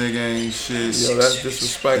shit. That nigga ain't shit. Yo, that's They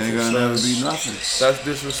disrespectful, ain't gonna never son. be nothing. That's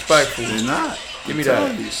disrespectful. They're not. Give me I'm that.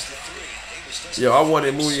 telling you. Yo, I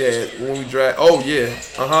wanted Moutier when we draft. Oh yeah.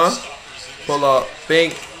 pull up,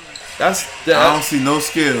 bink. That's I that. don't see no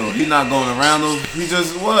skill. He not going around those. He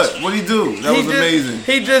just what? What'd he do? That was amazing.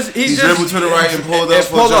 He just dribbled to the right and pulled up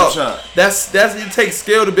for a jump shot. That's it takes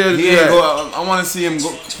skill to be able to He do ain't that. go. I want to see him go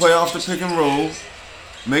play off the pick and roll,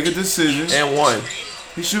 make a decision. And one.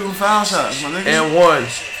 He's shooting foul shots, my nigga. And one.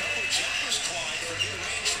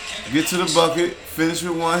 Get to the bucket, finish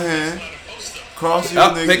with one hand, cross your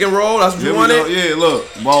nigga. Pick and roll. That's what Here you we go. wanted. Yeah,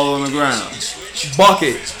 look, ball on the ground.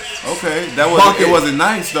 Bucket. Okay, that was it. Wasn't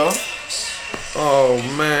nice though. Oh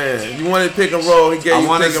man, you wanted pick and roll. He gave you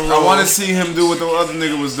pick and roll. I want to see him do what the other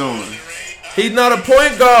nigga was doing. He's not a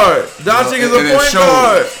point guard. Doncic is a point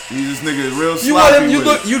guard. He's this nigga real sloppy. You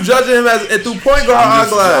want him? You judging him as through point guard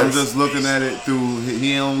eyeglass. I'm just looking at it through.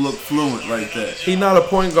 He don't look fluent like that. He not a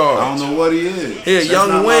point guard. I don't know what he is. Here, That's young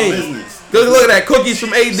not Wayne. my business. Look at that cookies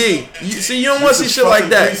from AD. You don't want to see shit like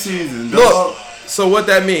that. Preseason, look. So what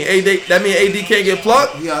that mean? That mean AD can't get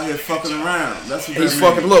plucked? He out here fucking around. That's what he's that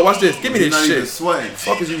fucking. mean. Look, watch this. Give me this not shit. Even sweating.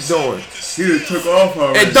 Fuck is you doing? He just took off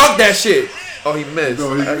already. And dunk that shit. Oh, he missed.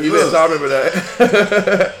 No, he missed. I remember that.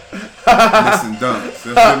 Missing dunks. That's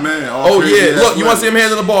good man. Oh yeah. Look, you want to see him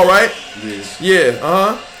handling the ball, right? Yeah.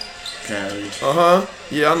 Yeah. Carry.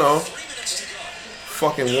 Yeah, I know.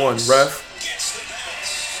 Fucking one, ref.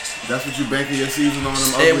 That's what you banking your season on,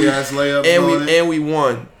 them ugly ass layups. And we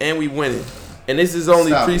won. And we winning. And this is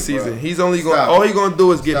only preseason. He's only going. All he's gonna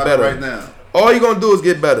do is get better. Right now. All he's gonna do is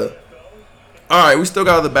get better. All right, we still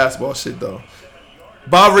got other basketball shit though.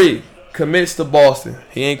 Bari commits to Boston.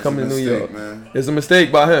 He ain't coming to New York. Man. It's a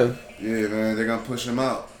mistake by him. Yeah, man. They're gonna push him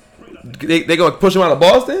out. They gonna push him out of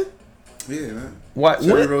Boston? Yeah, man. Why?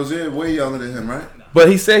 Terry Rozier way younger than him, right? But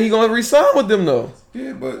he said he gonna resign with them though.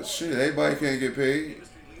 Yeah, but shit, everybody can't get paid.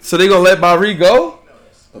 So they gonna let Bari go?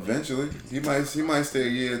 Eventually, he might stay a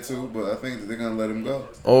year or two, but I think that they're gonna let him go.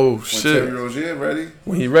 Oh when shit! Terry Rozier ready?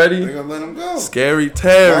 When he ready? They gonna let him go. Scary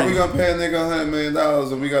Terry. Why we gonna pay a nigga $100 million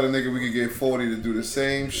and we got a nigga we could get 40 to do the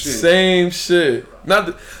same shit? Same shit. Not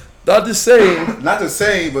the same. Not the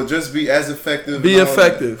same, but just be as effective. Be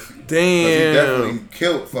effective. Damn. He definitely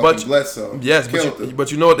killed fucking Bledsoe. Yes, but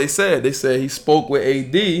you know what they said? They said he spoke with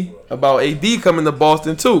AD about AD coming to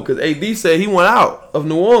Boston too, because AD said he went out of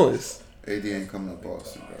New Orleans. AD ain't coming to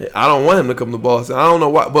Boston, bro. I don't want him to come to Boston. I don't know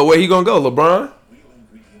why, but where he gonna go? LeBron?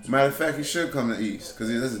 Matter of fact, he should come to East because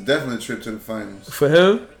there's a definite trip to the finals. For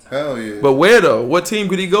him? Hell yeah. But where though? What team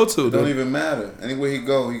could he go to? Don't even matter. Anywhere he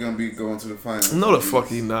go, he gonna be going to the finals. No, the fuck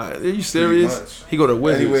he not. Are you serious? He go to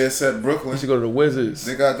Wizards. Anywhere except Brooklyn. He should go to the Wizards.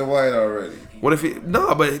 They got Dwight already. What if he?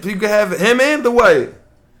 No, but if you could have him and Dwight.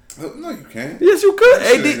 No, you can't. Yes, you could.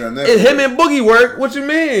 AD, him and Boogie work. What you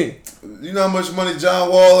mean? You know how much money John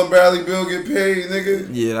Wall and Bradley Beal get paid, nigga?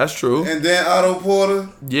 Yeah, that's true. And then Otto Porter.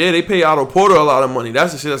 Yeah, they pay Otto Porter a lot of money.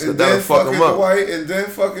 That's the shit that'll fuck him up. Dwight, and then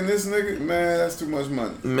fucking this nigga, man, that's too much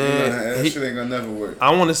money. Man, that shit ain't gonna never work. I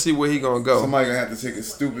want to see where he gonna go. Somebody gonna have to take a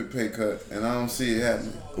stupid pay cut, and I don't see it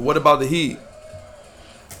happening. What about the Heat?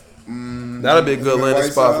 That'll be a good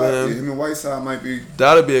landing spot for him. Yeah, him and Whiteside might be.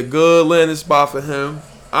 That'll be a good landing spot for him.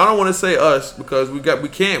 I don't want to say us because we got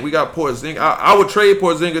Porzingis. I would trade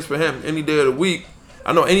Porzingis for him any day of the week.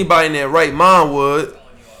 I know anybody in their right mind would,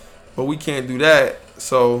 but we can't do that.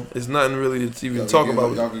 So it's nothing really to even talk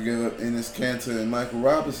about. Y'all could give up Enes Kanter and Michael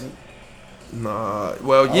Robinson. Nah,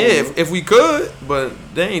 well yeah, if we could, but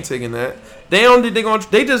they ain't taking that. They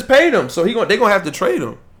just paid him, so they gonna have to trade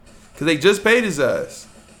him because they just paid his ass.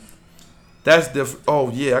 That's different. Oh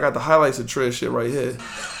yeah, I got the highlights of Trish shit right here.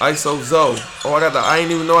 ISO Zoe. Oh, I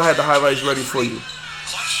didn't even know I had the highlights ready for you.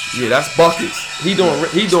 Yeah, that's buckets. He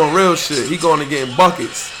doing real shit. He going to getting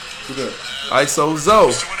buckets. Who that? ISO Zoe.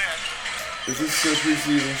 Is this still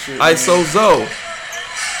preseason shit? ISO Zoe.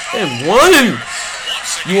 And one.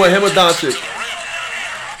 You want him or Doncic?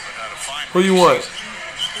 Who you want?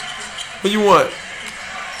 Who you want?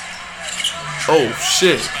 Oh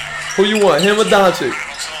shit. Who you want? Him or Doncic?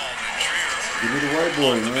 Give me the white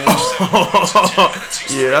boy, man.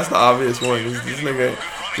 Yeah, that's the obvious one. This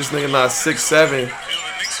nigga not 6'7".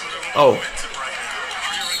 Oh.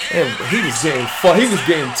 Damn, he was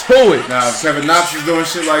getting to it. Nah, if Kevin Knox was doing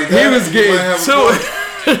shit like that, he was getting to it.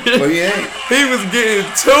 But he ain't. He was getting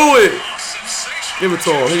to it. Give it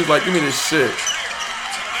to him. He was like, give me this shit.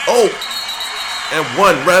 Oh. And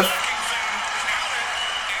one, ref.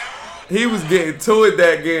 He was getting to it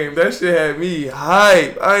that game. That shit had me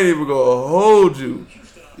hype. I ain't even gonna hold you.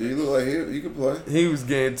 Yeah, he look like he could play. He was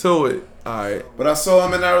getting to it. All right. But I saw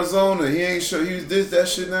him in Arizona. He ain't show. He did that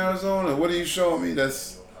shit in Arizona. What are you showing me?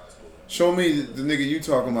 Show me the nigga you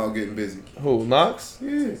talking about getting busy. Who, Knox?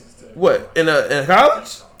 Yeah. What, in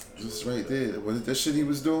college? Just right there. What that shit he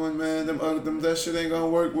was doing, man? That shit ain't gonna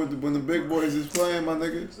work when the big boys is playing, my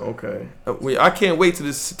nigga. Okay. I can't wait to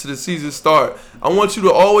the season start. I want you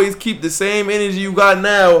to always keep the same energy you got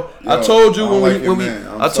now. Yo, I told you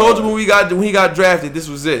when he got drafted, this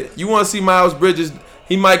was it. You want to see Miles Bridges?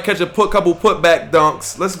 He might catch couple putback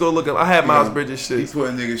dunks. Let's go look at. I had Miles Bridges shit. He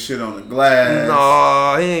putting nigga shit on the glass.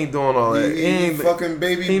 No, he ain't doing all that. He ain't fucking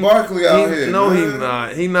baby Barkley out here. No,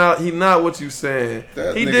 man. he not what you saying.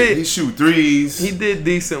 He shoot threes. He did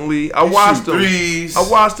decently. I watched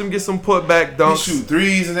him get some putback dunks. He shoot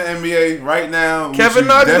threes in the NBA right now. Kevin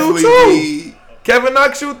Knox do too. Kevin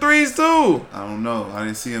Knox shoot threes too. I don't know. I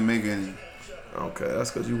didn't see him make any. Okay,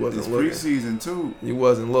 that's because you wasn't looking. It's preseason too. You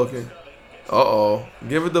wasn't looking.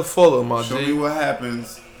 Give it to Fuller, my G. Show me what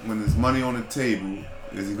happens when there's money on the table.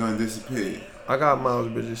 Is he gonna disappear? I got Miles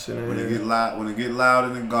Bridges shit in when here. When it get loud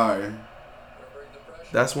in the garden.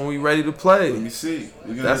 That's when we ready to play. Let me see.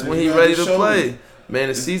 That's when he ready to play. Man,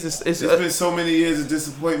 the season. It's been so many years of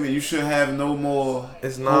disappointment. You should have no more.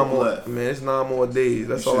 It's 9 more. Left. Man, it's 9 more days.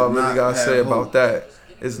 That's all I really gotta say about that.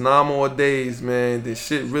 It's 9 more days, man. This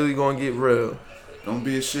shit really gonna get real. Don't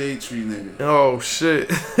be a shade tree nigga. Oh shit.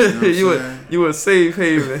 You know you a safe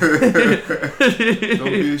haven. Don't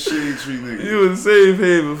be a shade tree nigga. You a safe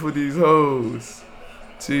haven for these hoes.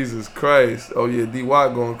 Jesus Christ. Oh yeah,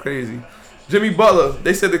 D-Watt going crazy. Jimmy Butler.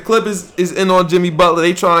 They said the Clippers is in on Jimmy Butler.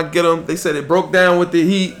 They trying to get him. They said it broke down with the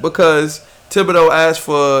Heat because Thibodeau asked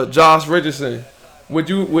for Josh Richardson. Would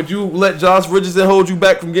you let Josh Richardson hold you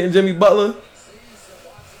back from getting Jimmy Butler?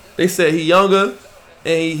 They said he younger.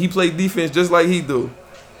 And he played defense just like he do.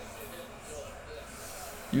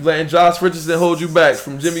 You letting Josh Richardson hold you back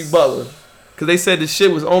from Jimmy Butler. Because they said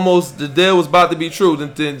the deal was about to be true. So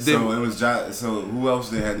it was so who else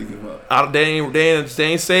they had to give up? They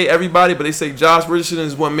ain't say everybody, but they say Josh Richardson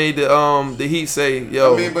is what made the Heat say,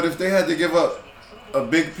 yo. I mean, but if they had to give up a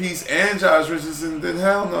big piece and Josh Richardson, then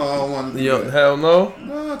hell no, I don't want to do that. Hell no?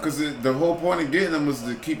 No, because the whole point of getting them was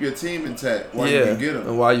to keep your team intact while you can get them.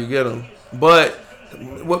 And while you get them. But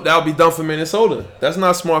that'll be done for Minnesota. That's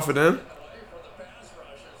not smart for them.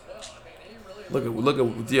 Look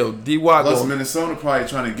at D-Watt. Plus Minnesota probably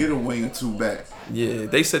trying to get a wing or two back. Yeah,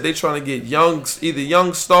 they said they trying to get either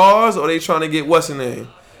young stars or they trying to get what's the name.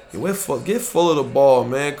 Get full of the ball,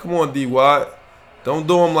 man. Come on, D-Watt. Don't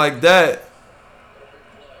do him like that.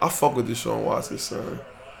 I fuck with Deshaun Watson, son.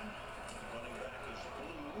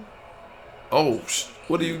 Oh,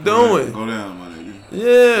 what are you doing? Go down, my nigga.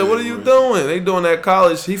 Yeah, what are you doing? They doing that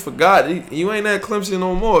college. He forgot. You ain't at Clemson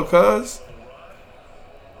no more, cuz.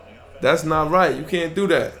 That's not right. You can't do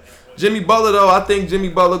that. Jimmy Butler, though, I think Jimmy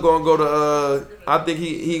Butler gonna go to. I think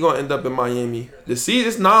he gonna end up in Miami. The season,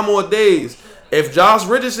 it's 9 more days. If Josh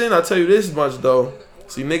Richardson, I tell you this much though.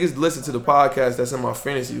 See, niggas listen to the podcast that's in my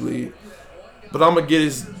fantasy league, but I'm gonna get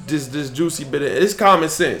this juicy bit of. It's common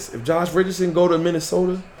sense. If Josh Richardson go to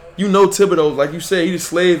Minnesota. You know Thibodeau, like you said, he the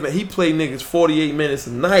slave man. He play niggas 48 minutes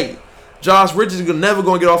a night. Josh Richardson never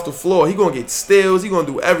gonna get off the floor. He gonna get steals. He gonna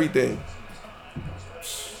do everything.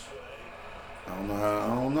 I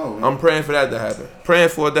don't know. Man. I'm praying for that to happen. Praying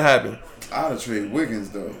for it to happen. I'd have traded Wiggins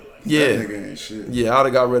though. Yeah. That nigga ain't shit. Yeah, I'd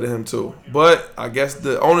have got rid of him too. But I guess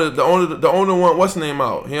the owner want what's the name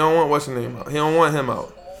out. He don't want what's the name out. He don't want him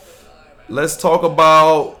out. Let's talk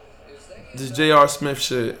about this J.R. Smith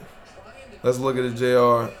shit. Let's look at the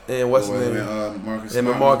JR and what's his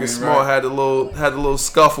name? Marcus Smart had the little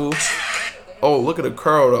scuffle. Oh, look at the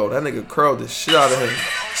curl though. That nigga curled the shit out of him.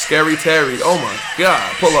 Scary Terry. Oh my God.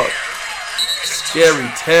 Pull up. Scary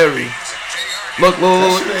Terry. Look.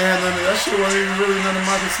 That shit wasn't even really none of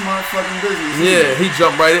Marcus Smart fucking business. Yeah, he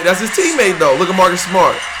jumped right in. That's his teammate though. Look at Marcus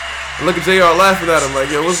Smart. Look at JR laughing at him like,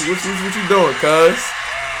 yo, what you doing, cuz?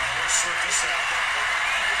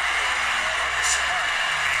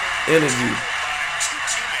 Energy.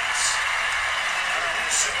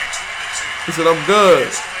 He said, I'm good.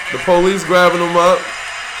 The police grabbing him up.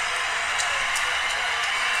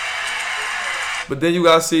 But then you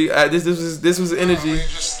gotta see, this was energy.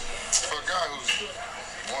 Just for a guy who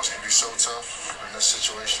wants to be so tough in this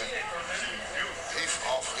situation, he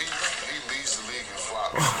leads the league in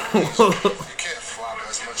flops. You can't flop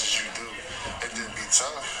as much as you do and then be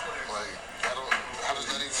tough. Like, how does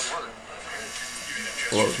that even work?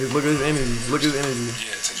 Look at his energy. Look at his energy.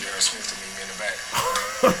 Yeah, to J.R. Smith to meet me in the back.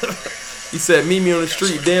 He said, meet me on the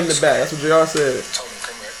street, damn the back. That's what JR said. Told him,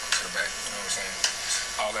 come back to the back. You know what I'm saying?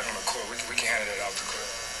 All that on the court. We can handle that off the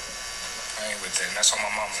court. I ain't with that. And that's on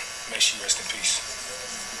my mama. May she rest in peace.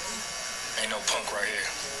 Ain't no punk right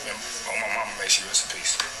here. And on my mama, may she rest in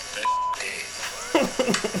peace. That dead.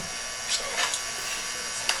 So,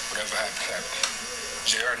 whatever whatever happened.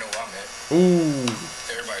 JR know where I'm at. Ooh.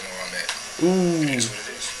 Everybody know where I'm at. Ooh. It is what it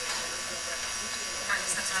is.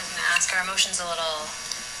 Marcus, that's what I was gonna ask. Our emotions a little.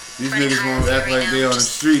 These niggas want to act like they on the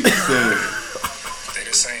street. They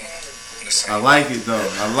the same. I like it though.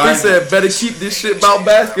 I He like said, it. better keep this shit about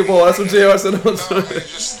basketball. That's what JR said on Twitter.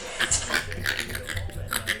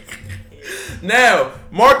 Now,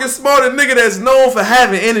 Marcus Smart, a nigga that's known for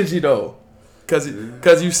having energy though. Cause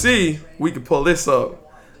you see, we can pull this up.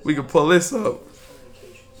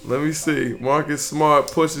 Let me see. Marcus Smart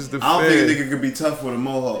pushes the I don't think a Fed. nigga could be tough with a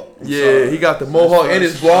mohawk. I'm Yeah, sorry. he got the mohawk and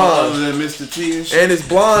his blonde. Other than Mr. T and shit. And his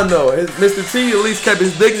blonde though. Mr. T at least kept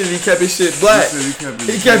his dignity, kept his shit black. He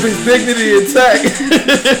He kept his dignity intact.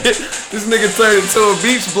 This nigga turned into a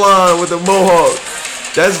beach blonde with a mohawk.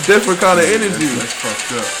 That's different kind of energy. That's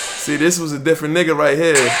fucked up. See, this was a different nigga right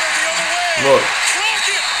here. Look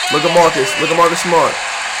at Marcus. Look at Marcus Smart.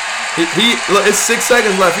 He look, it's 6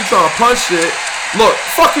 seconds left. He trying to punch shit. Look,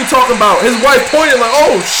 fuck you talking about? His wife pointed like,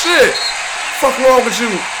 oh shit. Fuck wrong with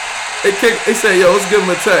you? They said, yo, let's give him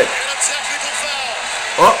a tech.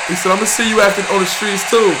 Oh, he said, I'm gonna see you after on the streets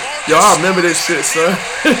too. Yo, I remember this shit, son.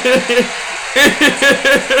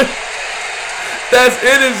 That's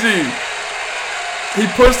energy. He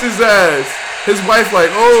pushed his ass. His wife like,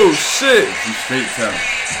 oh shit. She's straight telling.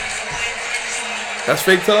 That's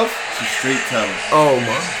fake tough? She's straight telling. Oh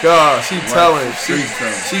my god, she telling. Straight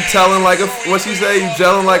telling. She telling like a, what she say? You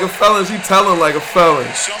gelling like a felon? She telling like a felon.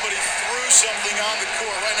 Somebody threw something on the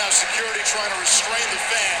court. Right now, security trying to restrain the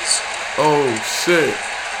fans. Oh shit.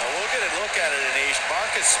 Look at it, Anish.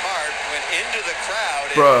 Marcus Smart went into the crowd.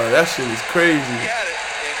 Bruh, that shit is crazy. Had it.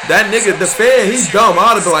 That nigga, the fan, he's dumb.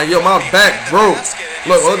 I would've been like, yo, my back broke.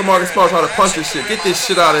 Look at Marcus Smart trying to punch this shit. Get this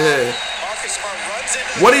shit out of here. Marcus Smart runs into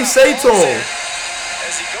the What'd he say to him?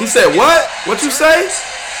 He said, what? What you say?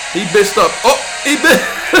 He bitched up. Oh, he bitched.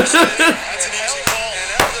 That's an easy call. And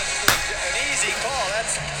an easy call.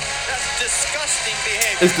 That's disgusting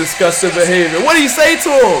behavior. It's disgusting behavior. What'd he say to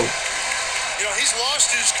him? You know, he's lost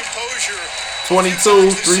his composure. 22,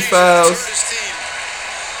 3 fouls.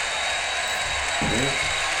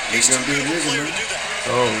 He's gonna be a nigga, man.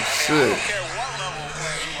 Oh shit. Care what level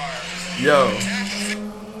player you are. Yo.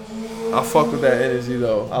 I fuck with that energy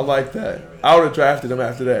though. I like that. I would have drafted him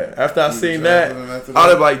after that. After I seen that, drafted him after I would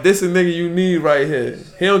have that? like, this a nigga you need right here.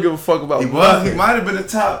 He don't give a fuck about He was. nothing. He might have been a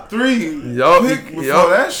top 3 Yup, pick before yup,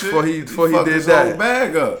 that shit. before he fucked did his that. whole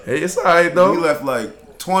bag up. Hey, it's alright though. He left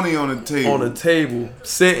like 20 on the table. On the table,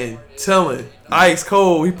 sitting, chilling, ice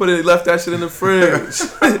cold. He left that shit in the fridge.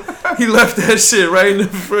 He left that shit right in the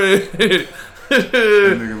fridge. That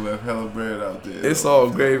nigga left hella bread out there. It's all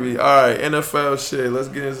gravy. All right, NFL shit. Let's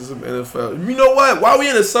get into some NFL. You know what? While we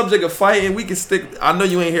in the subject of fighting, we can stick. I know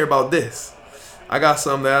you ain't hear about this. I got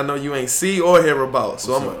something that I know you ain't see or hear about.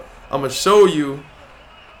 So What's I'm up? gonna show you.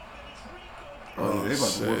 Oh, they about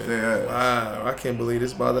to whoop their ass. Wow, I can't believe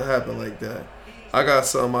this about to happen like that. I got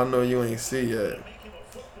something I know you ain't see yet.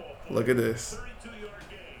 Look at this.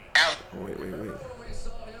 Wait.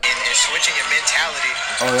 They're switching your mentality.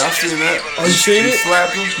 Oh, y'all seen that? Oh, you seen He it?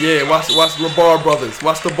 slapped him? Yeah, watch the Bar brothers.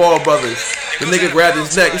 Watch the Bar brothers. The nigga grabbed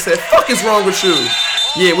his neck and said, "Fuck is wrong with you?"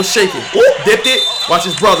 Yeah, was shaking. Dipped it. Watch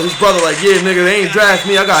his brother. His brother like, "Yeah, nigga, they ain't draft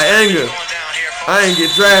me. I got anger. I ain't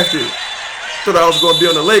get drafted. Thought I was gonna be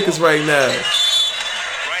on the Lakers right now."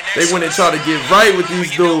 They went and tried to get right with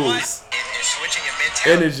these dudes.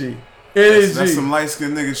 Energy. That's some light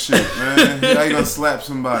skinned nigga shit, man. How you gonna slap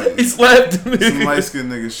somebody? He slapped him. Some light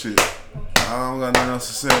skinned nigga shit. I don't got nothing else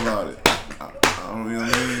to say about it. I don't, you know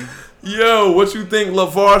what I mean? Yo, what you think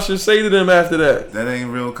LeVar should say to them after that? That ain't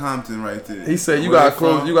real Compton right there. He said, Where they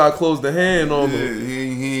from? you gotta close the hand on Yeah, them.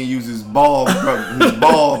 he ain't use his bald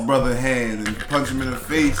brother hand and punch him in the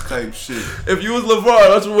face type shit. If you was LeVar,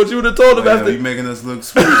 that's what you would have told him Well, after. you making us look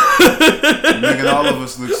sweet. You making all of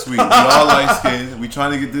us look sweet. We all light skinned. We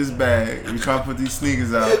trying to get this bag. We trying to put these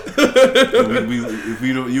sneakers out. If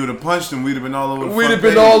you would have punched him, we'd have been all over the We'd front have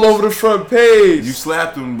been page. all over the front page. You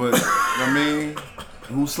slapped him, but I mean,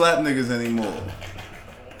 who slap niggas anymore?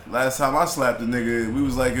 Last time I slapped a nigga, we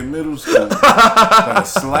was like in middle school. Like a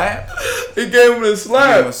slap? He gave him the Give him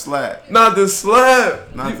slap. a slap. Not the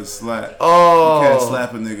slap. Not the slap. Oh. You can't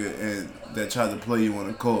slap a nigga and that tried to play you on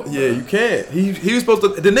the court. Yeah, you can't. He was supposed to.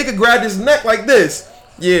 The nigga grabbed his neck like this.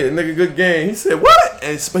 Yeah, nigga, good game. He said what?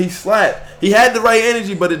 And he slapped. He had the right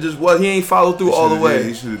energy, but it just was. He ain't followed through all the way.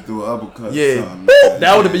 He should have threw an uppercut. Yeah, or something. Boop.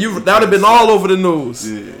 That would have been That would have been all over the news.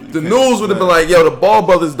 Yeah, you The can't news would have been slap. like, yo, the Ball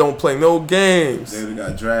brothers don't play no games. They would have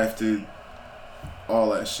got drafted.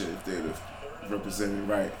 All that shit if they'd have represented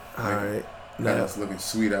right. All right. Got Now, us looking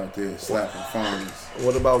sweet out there, slapping farmers.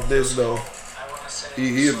 what about this though?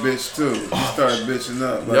 He a bitch too. He started bitching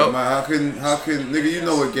up. Like, Yup. how can nigga? You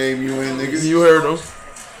know what game you in, nigga? You heard him.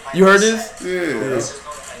 You heard this?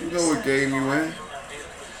 Yeah. You know what game you in.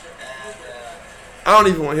 I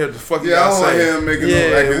don't even want to hear the fuck you Yeah, I guys don't want say. to hear him making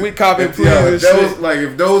no like we copy if, please yo, and if those, shit. like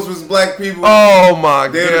if those was black people, Oh my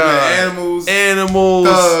they'd have god. been Animals.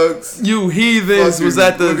 thugs. You heathens Fucking was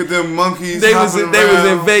at the. look at them monkeys. They was hopping in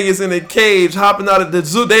around. Vegas in a cage, hopping out of the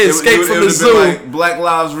zoo. They It escaped from the would've zoo. been like Black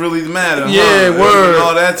Lives Really Matter. Yeah, huh? It would've word. been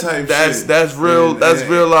all that type That's shit. that's real. That's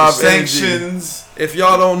real live sanctions. If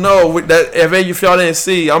y'all don't know, with that if y'all didn't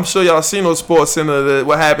see, I'm sure y'all seen on Sports Center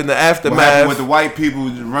what happened, the aftermath. What happened with the white people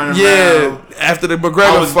running yeah, around? after the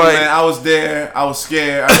McGregor fight. Man, I was there. I was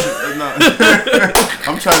scared.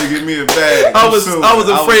 I'm trying to get me a bag. I was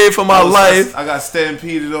afraid for my life. I got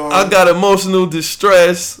stampeded on. I got emotional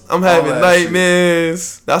distress. I'm having that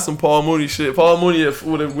nightmares. That's some Paul Mooney shit. Paul Mooney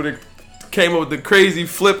would have came up with the crazy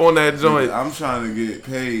flip on that joint. I'm trying to get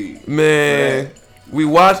paid. Man, we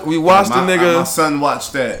watched the nigga. My son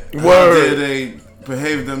watched that. Word. How dare they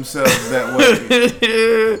behave themselves that way?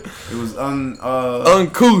 It was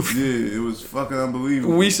uncouth. Yeah, it was fucking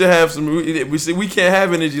unbelievable. We should have some. We can't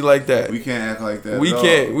have energy like that. We can't act like that. We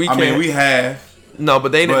can't. I mean, we have. No,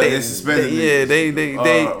 but they suspended. They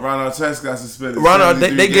Ron Artest got suspended. Ron,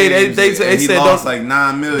 they said lost like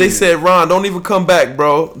 $9 million. They said, Ron, don't even come back,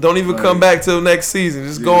 bro. Don't even come back till next season.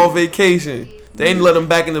 Just go on vacation. They ain't let him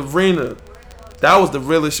back in the arena. That was the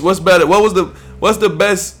realest. What's better? What's the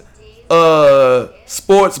best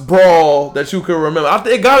sports brawl that you can remember? I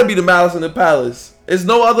think it gotta be the Malice in the Palace. There's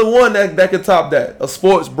no other one that could top that. A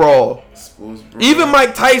sports brawl. Even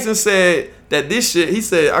Mike Tyson said that this shit, he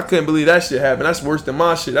said, I couldn't believe that shit happened. That's worse than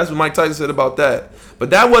my shit. That's what Mike Tyson said about that. But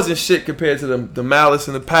that wasn't shit compared to the Malice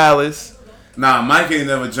in the Palace. Nah, Mike ain't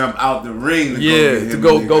never jumped out the ring to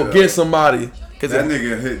go get somebody. That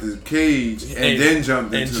nigga hit the cage and then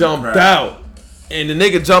jumped into jumped the crowd. out. And the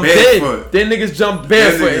nigga jumped barefoot. in. Then niggas jumped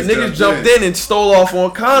barefoot. And niggas jumped in and stole off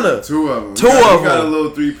on Conor. Two of them. He got a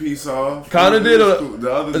little 3-piece off. Conor did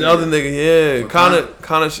the other nigga. Yeah.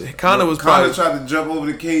 Conor was probably. Conor tried to jump over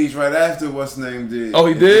the cage right after what's name did. Oh,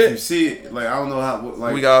 he did? If you see it, like I don't know how.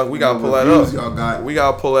 Like we gotta pull that up. Y'all got. We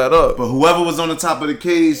gotta pull that up. But whoever was on the top of the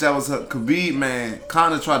cage, that was Khabib, man.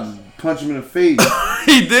 Conor tried to punch him in the face.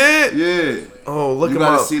 He did? Yeah. Oh, look at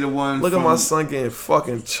my son getting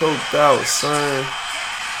fucking choked out, son.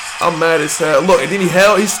 I'm mad as hell. Look, and then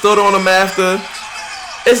he stood on him after.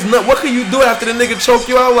 It's not. What can you do after the nigga choke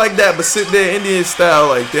you out like that? But sit there Indian style,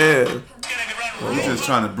 like damn. He's just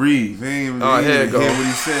trying to breathe. He ain't even hear what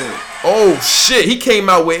he said. Oh shit! He came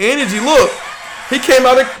out with energy. Look, he came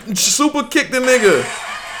out and super kicked the nigga.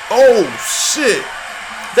 Oh shit!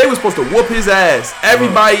 They was supposed to whoop his ass.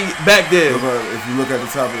 Everybody back there. If you look at the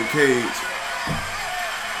top of the cage.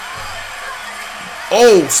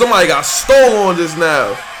 Oh, somebody got stole on this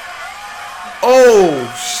now. Oh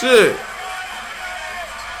shit.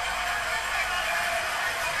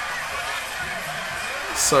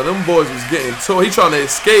 Son, them boys was getting tore. He trying to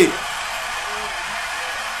escape.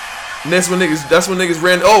 And that's when niggas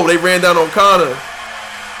ran. Oh, they ran down on Conor.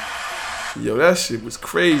 Yo, that shit was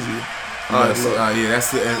crazy. Alright, look. Yeah,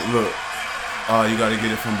 that's the end. Look. Oh, you gotta get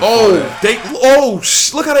it from before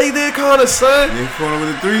that. Look how they did Conor, son. They fought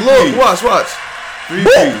with a 3-piece. Look, watch.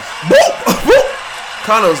 3-piece. Boop.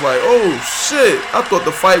 Conor was like, oh shit. I thought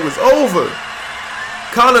the fight was over.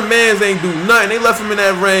 Conor mans ain't do nothing. They left him in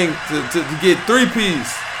that ring to get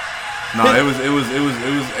 3-piece. No, it was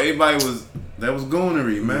everybody was. That was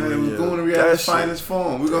goonery, man. It was goonery at its finest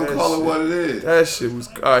form. We're gonna call it what it is. That shit was.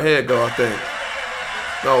 Alright, here it go, I think.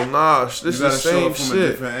 No, nah, this is the same from shit. A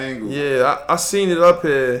different angle. Yeah, I seen it up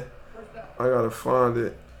here. I gotta find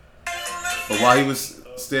it. But while he was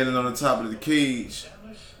standing on the top of the cage,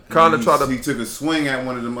 he took a swing at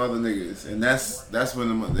one of them other niggas, and that's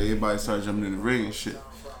when everybody started jumping in the ring and shit.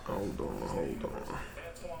 Hold on.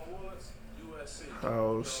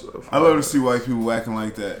 I love to see white people acting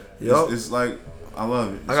like that. Yep. It's like I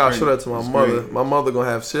love it. I gotta show that to my mother. Great. My mother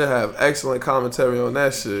gonna have excellent commentary on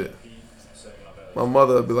that shit. My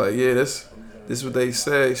mother will be like, yeah, this what they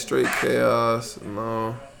say, straight chaos.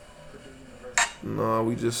 No,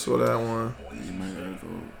 we just saw that one.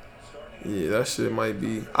 Yeah, that shit might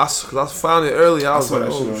be. Cause I found it earlier. I was like,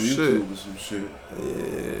 oh shit. YouTube or some shit.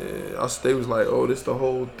 Yeah, they was like, oh, this the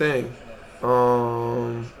whole thing.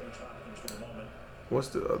 What's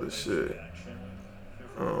the other shit?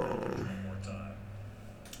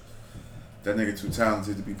 That nigga too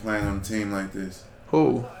talented to be playing on a team like this.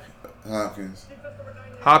 Who? Hopkins.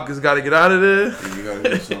 Hopkins got to get out of there. Yeah, you gotta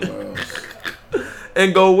do something else.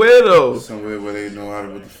 And go where though? Somewhere where they know how to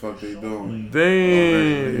what the fuck they doing. Damn.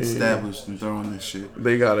 They established and throwing this shit.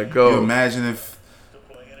 They gotta You go. imagine if.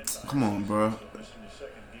 Come on, bro.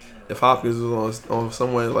 If Hopkins was on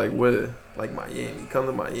somewhere like where? Like Miami. Come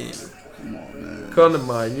to Miami. Come on, man. Come to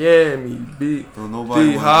Miami. Bro,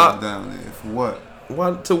 nobody Hop. wants to go down there. For what?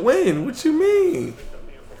 Want to win? What you mean?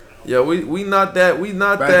 Yeah, we not that. We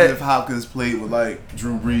not Imagine that. if Hopkins played with like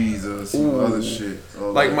Drew Brees or some other shit.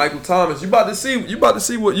 Or Like Michael Thomas. You about to see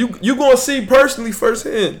what you gonna see personally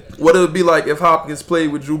firsthand. What it would be like if Hopkins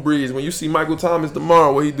played with Drew Brees. When you see Michael Thomas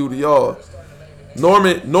tomorrow, what he do to y'all?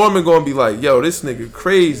 Norman gonna be like, yo, this nigga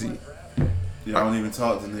crazy. Yeah, I don't even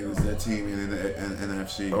talk to niggas that team in the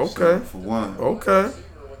NFC. Okay. So, for one, Okay.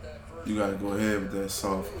 you gotta go ahead with that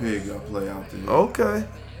soft pig y'all play out there. Okay.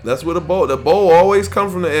 That's where the bowl always come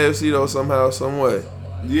from the AFC though, somehow, some way.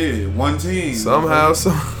 Yeah, one team. Somehow,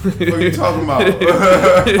 some What are you talking about?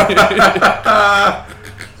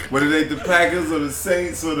 Whether they the Packers or the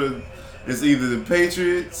Saints or it's either the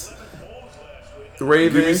Patriots.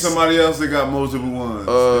 Ravens. Give me somebody else that got multiple ones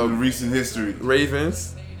in recent history.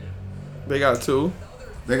 Ravens. They got 2.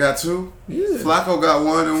 They got 2? Yeah. Flacco got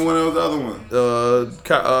 1 and one of the other one.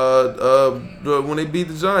 When they beat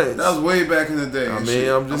the Giants. That was way back in the day. I and mean,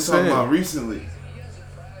 shit. I'm just talking saying. about recently.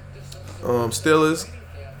 Steelers.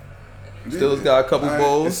 Steelers got a couple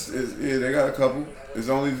bowls. Yeah, they got a couple.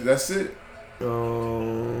 That's it.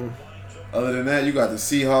 Other than that, you got the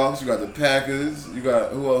Seahawks, you got the Packers, you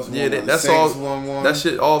got who else? Yeah, won? that's the Saints all. won one. That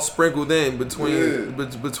shit all sprinkled in between Yeah.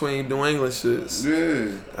 between New England shits.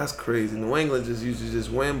 Yeah, That's crazy. New England just used to just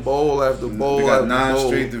win bowl after bowl they got after 9 bowl.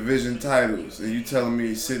 straight division titles, and you telling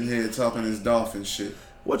me sitting here talking this Dolphin shit?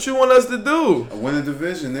 What you want us to do? I win a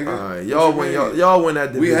division, nigga. All right, What y'all you win. mean? Y'all win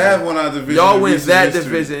that division. We have won our division. Y'all in win recent that history.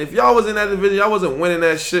 division. If y'all was in that division, y'all wasn't winning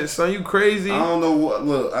that shit, son. You crazy? I don't know what.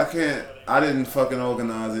 Look, I can't. I didn't fucking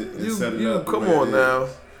organize it and set it up. the Come way on it now. is.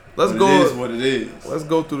 Let's But go. It is what it is. Let's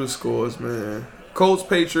go through the scores, man. Colts,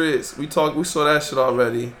 Patriots. We saw that shit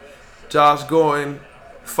already. Josh Gordon,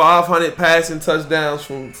 500 passing touchdowns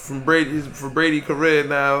from Brady career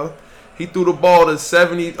now. He threw the ball to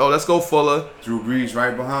 70. Oh, let's go Fuller. Drew Brees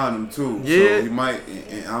right behind him too. Yeah. So he might.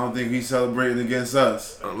 And I don't think he's celebrating against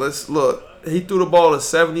us. Let's look. He threw the ball to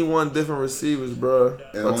 71 different receivers, bro.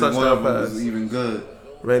 And A only one of touchdown them pass. was even good.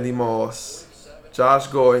 Randy Moss, Josh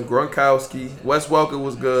Gordon, Gronkowski, Wes Welker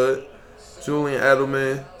was good. Julian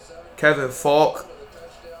Edelman, Kevin Falk,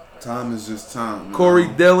 Time is just time. man. Corey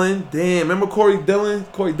Dillon. Damn, remember Corey Dillon?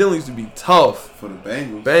 Corey Dillon used to be tough. For the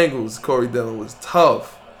Bengals. Bengals, Corey Dillon was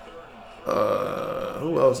tough.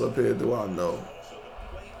 Who else up here do I know?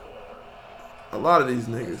 A lot of these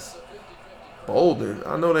niggas. Bolden.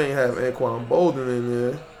 I know they ain't have Anquan Bolden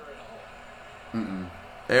in there.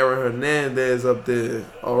 Aaron Hernandez up there.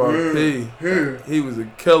 R.I.P. He was a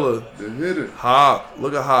killer. The hitter. Hop.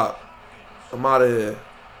 Look at Hop. I'm out of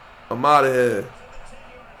here.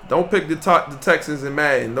 Don't pick the Texans and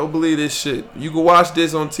Madden. Don't believe this shit. You can watch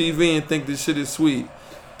this on TV and think this shit is sweet.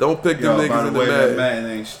 Don't pick them Yo, by niggas the in the way, Madden. that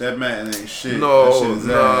Madden ain't shit. That No, shit is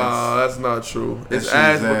ass. nah, that's not true. That It's shit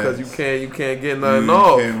ass is because ass. you can't get nothing You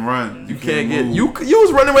off. can't run. You can't get move. you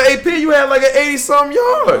was running with AP. You had like an 80-something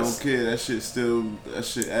I yards. don't care. That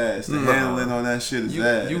shit ass. The Nah. handling on that shit is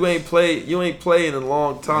ass. You ain't played in a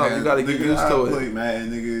long time. Man, You gotta get nigga, used I to play, it. Man,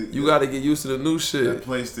 nigga, You gotta get used to the new that shit.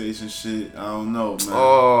 PlayStation shit. I don't know, man.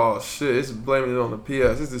 Oh shit! It's blaming it on the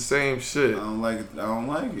PS. It's the same shit. I don't like it. I don't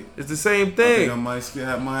like it. It's the same I think I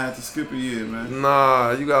thing. might have to skip a year, man.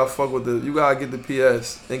 Nah, you gotta fuck with you gotta get the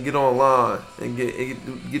PS and get online and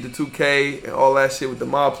get the 2K and all that shit with the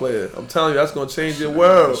mod player. I'm telling you, that's gonna change your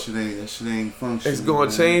world. That shit ain't functioning. It's gonna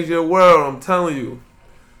man. change your world. I'm telling you.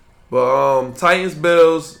 But Titans,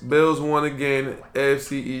 Bills won again.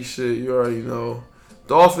 AFC East shit. You already know.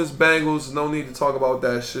 Dolphins, Bengals. No need to talk about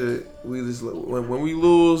that shit. We just when we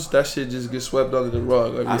lose, that shit just gets swept under the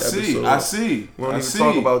rug. Every I see. episode. I see. We don't I even see.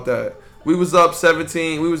 talk about that. We was up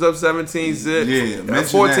 17. We was up 17 zip. Yeah, mention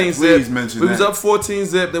 14 that. zip. Please mention we was that. up 14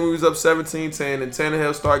 zip. Then we was up 17-10. And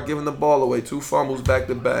Tannehill started giving the ball away. 2 fumbles back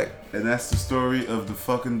to back. And that's the story of the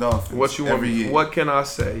fucking Dolphins. What you want? every year? What can I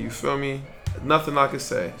say? You feel me? Nothing I can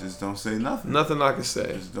say. Just don't say nothing. Nothing I can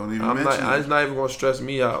say. Just don't even I'm mention not. it. It's not even gonna stress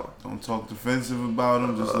me out. Don't talk defensive about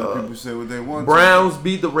them. Just let people say what they want. Browns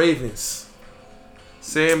beat the Ravens.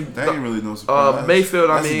 That ain't really no surprise. Mayfield.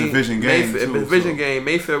 That's a division game. Mayfield, too, division so. game.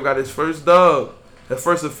 Mayfield got his first dub, the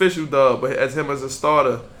first official dub, but as him as a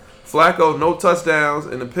starter. Flacco, no touchdowns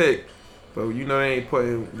and a pick, but you know they ain't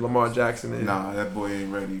putting Lamar Jackson in. Nah, that boy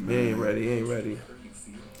ain't ready, man. He ain't ready.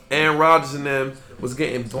 Aaron Rodgers and them was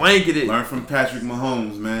getting blanketed. Learn from Patrick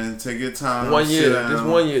Mahomes, man. Take your time. 1 year, sit down, just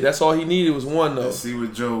 1 year. That's all he needed was one though. and see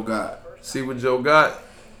what Joe got. See what Joe got.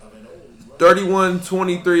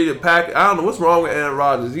 31-23 to Pack. I don't know what's wrong with Aaron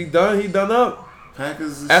Rodgers. He done up.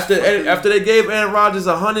 Packers is After they gave Aaron Rodgers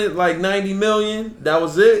 $190 million, that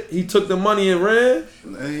was it. He took the money and ran.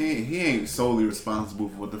 He ain't solely responsible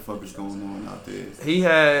for what the fuck is going on out there. He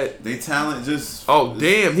had They talent just. oh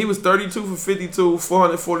damn, he was 32 for 52,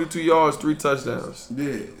 442 yards, 3 touchdowns.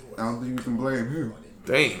 Yeah, I don't think you can blame him.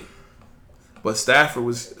 Damn. But Stafford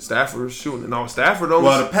was shooting. No, Stafford almost.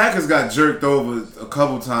 Well, the Packers got jerked over a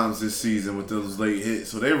couple times this season with those late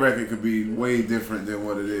hits, so their record could be way different than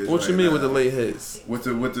what it is. What right you mean now. with the late hits? With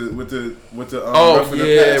the Oh roughing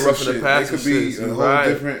yeah, the roughing the shit. passer It could be shit. a You whole right.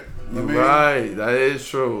 different. You know what I mean? Right, that is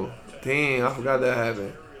true. Damn, I forgot that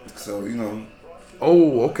happened. So you know,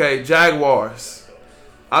 Oh, okay, Jaguars.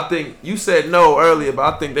 I think you said no earlier,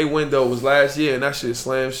 but I think their window was last year, and that shit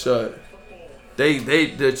slammed shut.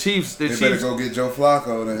 The Chiefs, they better go get Joe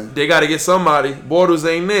Flacco then. they got to get somebody. Bortles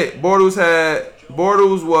ain't it.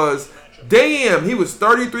 Bortles was, damn, he was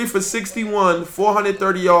 33 for 61,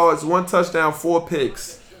 430 yards, 1 touchdown, 4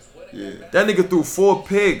 picks. Yeah, That nigga threw 4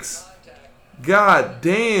 picks. God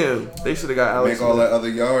damn. They should have got Alex. make all that other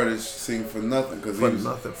yardage seem for nothing because For he was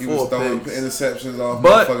nothing. he 4 was throwing picks. interceptions off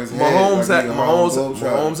But motherfuckers' Mahomes head.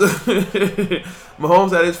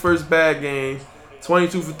 Mahomes had his first bad game.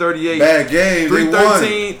 22 for 38. Bad game.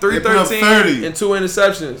 313, 313 and 2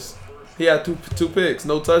 interceptions. He had two picks,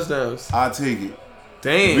 no touchdowns. I take it.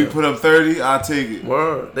 Damn. If we put up 30, I take it.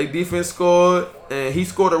 Word. They defense scored, and he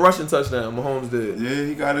scored a rushing touchdown. Mahomes did. Yeah,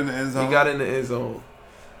 he got in the end zone. He got in the end zone.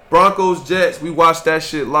 Broncos, Jets, we watched that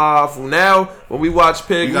shit live. Now, when we watch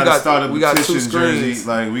Pig, We gotta start a we got 2 petition, screens. Jersey.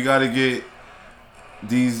 Like, we gotta get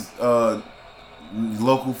these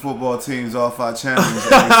local football teams off our channels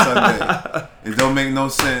every Sunday. It don't make no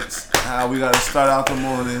sense how we gotta start out the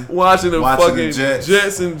morning Watching the fucking the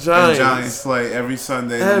Jets and and Giants. Giants play every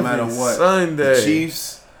Sunday, Every no matter what. Sunday. The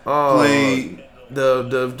Chiefs Oh, played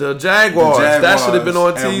the Jaguars. That should have been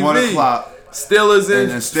on at TV. 1 o'clock. Steelers And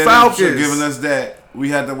and instead Falcons of giving us that, we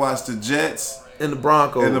had to watch the Jets and the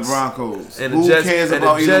Broncos. and the Broncos. And Who the Jets, cares and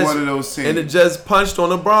about the either Jets, one of those teams? And the Jets punched on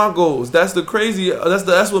the Broncos. That's the crazy.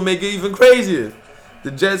 That's what make it even crazier. The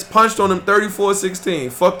Jets punched on them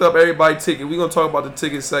 34-16. Fucked up everybody's ticket. We gonna talk about the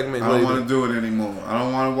ticket segment I don't later. want to do it anymore. I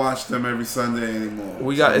don't want to watch them every Sunday anymore.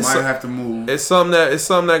 We got- so it's might so- have to move. It's something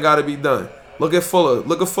that got to be done. Look at Fuller.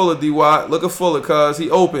 Look at Fuller, D.Y. Look at Fuller, cuz he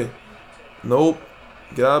open. Nope.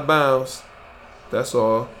 Get out of bounds. That's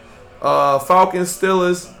all. Falcons,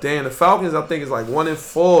 Steelers. Damn, the Falcons I think is like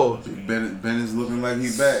 1-4. Ben is looking like he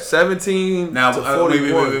back. 17 Now, to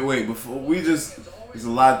 41. wait. Before we just, there's a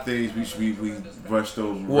lot of things we brushed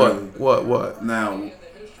over. What? Really. What? Now,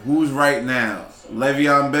 who's right now?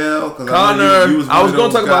 Le'Veon Bell? Cause Connor. I was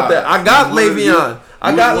gonna talk about that. I got Le'Veon.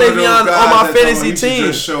 I got Le'Veon on my fantasy team.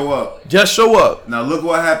 Just show up. Just show up. Now look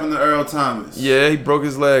what happened to Earl Thomas. Yeah, he broke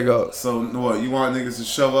his leg up. So what? You want niggas to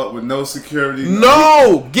show up with no security?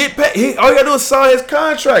 No, get paid. All you gotta do is sign his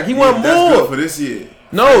contract. He want That's more. good for this year.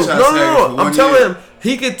 No. Franchise tag for I'm 1 telling year. him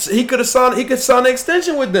he could sign an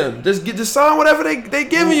extension with them. Just sign whatever they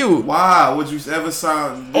give you. Why would you ever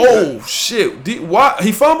sign? Oh shit! Why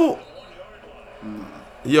he fumbled?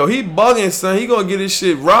 Yo, he bugging, son. He gonna get his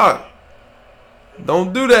shit rocked.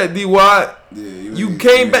 Don't do that, D.Y. Yeah, You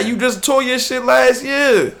came back. You just tore your shit last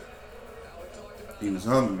year. He was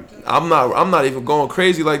hungry. I'm not even going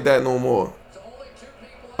crazy like that no more.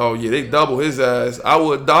 Oh yeah, they double his ass. I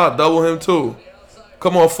would double him too.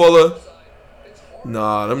 Come on, Fuller.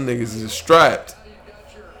 Nah, them niggas is strapped.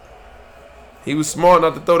 He was smart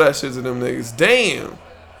not to throw that shit to them niggas. Damn.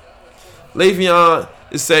 Le'Veon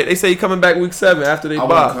they say he coming back week 7 after they I want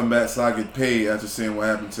to buy. come back so I get paid after seeing what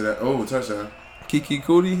happened to that. Oh, touchdown. Kiki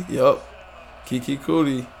Cootie? Yup. Kiki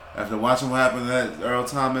Cootie. After watching what happened to that Earl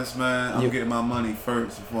Thomas, man, I'm Yeah. getting my money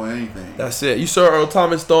first before anything. That's it. You saw Earl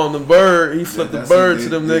Thomas throwing the bird. He flipped the That's bird it. to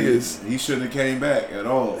them niggas. He shouldn't have came back at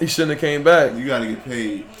all. He shouldn't have came back. You got to get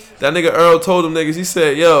paid. That nigga Earl told them niggas, he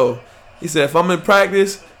said, if I'm in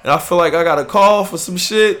practice and I feel like I got a call for some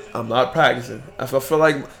shit, I'm not practicing. If I feel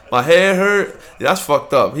like my head hurt, that's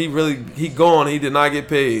fucked up. He gone. He did not get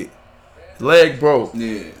paid. Leg broke.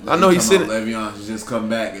 Yeah. I know he's sitting. Le'Veon should just come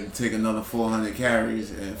back and take another 400 carries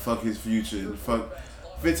and fuck his future. And fuck.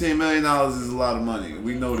 $15 million is a lot of money.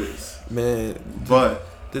 We know this. Man, But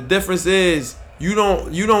the difference is you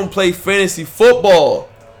don't play fantasy football.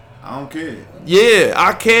 I don't care. Yeah,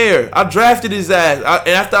 I care. I drafted his ass. And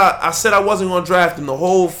after I said I wasn't going to draft him the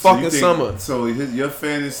whole fucking summer. So your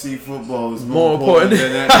fantasy football is More more important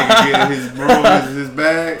important. than that nigga getting his bro his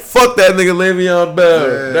bag. Fuck that nigga Le'Veon Bell.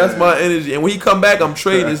 Yeah. That's my energy. And when he come back, I'm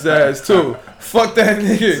trading his ass too. Fuck that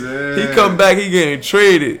nigga. Yeah. He come back, he getting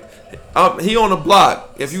traded. He on the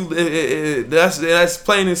block. If you, that's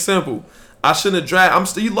plain and simple. I shouldn't have drafted. I'm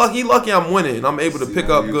still lucky. I'm winning. I'm able to pick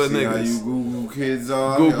up good See how niggas. you Google kids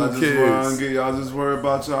are. Google Y'all just worry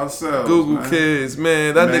about yourselves. Google man. kids,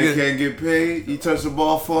 man. That Man nigga, can't get paid. He touched the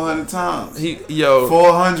ball 400 times.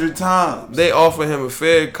 400 times. They offer him a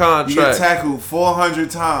fair He get contract. tackled 400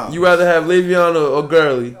 times. You rather have Le'Veon or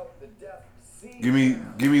Gurley? Give me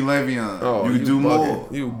Le'Veon. Oh, you can do bugging. more.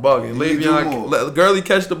 You bugging. You can do Le'Veon, more. let Gurley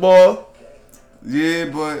catch the ball. Yeah,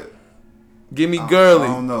 but Give me I Gurley.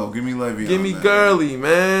 don't know. Give me Le'Veon. Give me man. Gurley,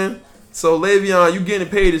 man. So Le'Veon, you getting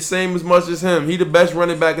paid the same as much as him. He the best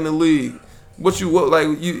running back in the league. They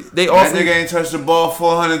That offer. nigga ain't touched the ball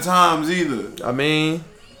 400 times either. I mean,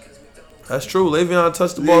 that's true. Le'Veon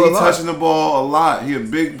touched the Yeah, ball he a lot. touching the ball a lot. He a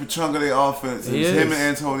big chunk of their offense. He It's him is.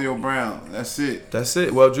 and Antonio Brown. That's it. That's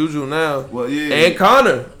it. Well, Juju now. Well, yeah. And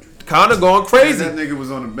Connor. Connor going crazy. That nigga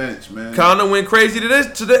was on the bench, man. Connor went crazy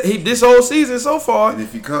this whole season so far. And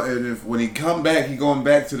when he come back, he going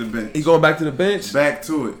back to the bench. He going back to the bench. Back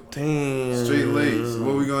to it. Damn. Straight legs.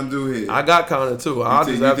 What we gonna do here? I got Connor too. I'll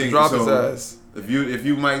just have to drop his ass. If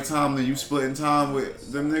you Mike Tomlin, you splitting time with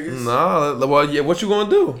them niggas? Nah. Well, yeah. What you gonna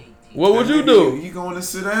do? What would That you nigga, do? He going to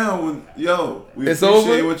sit down with we It's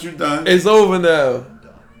appreciate over? what you done. It's over now.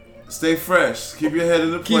 Stay fresh. Keep your head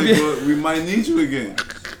in the Keep your- playbook. We might need you again.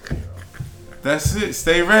 That's it.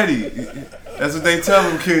 Stay ready. That's what they tell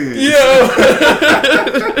them kids. Yo.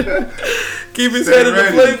 Keep his Stay head in the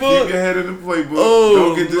ready. playbook. Keep your head in the playbook. Oh,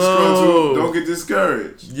 Don't get disgruntled. no. Don't get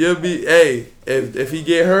discouraged. You'll be, hey, if he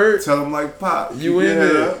get hurt, Tell them like Pop. you keep in your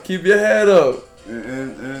head there. up. Keep your head up.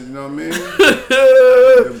 And you know what I mean?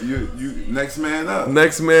 you next man up.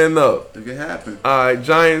 Next man up. It can happen. All right,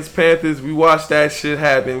 Giants, Panthers. We watched that shit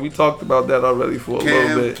happen. We talked about that already for a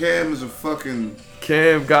little bit. Cam is a fucking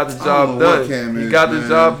Cam got the I don't job know what done. Cam He is, got the man.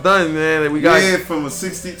 job done, man. And we got from a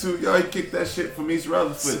 62 yard. He kicked that shit from East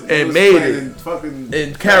Rutherford. He And was made playing it. in fucking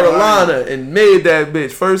in Carolina and made that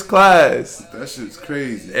bitch first class. That shit's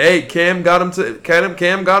crazy. Hey, Cam got him where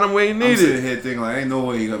he I'm sitting needed. here thinking like, ain't no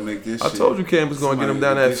way he gonna make this I shit. told you Cam was gonna get him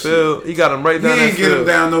down Somebody that get this field. He got him right He down that ain't get him field.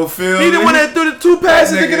 down no field. He the one that threw the two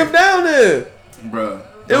passes to get him down there. Bruh, It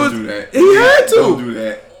don't was- do that. he had to. Don't do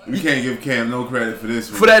that. We can't give Cam no credit for this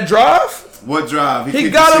one. For that drive, What drive? he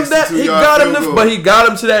kicked got the him that. 62 He yard got him field the, goal. but he got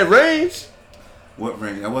him to that range, What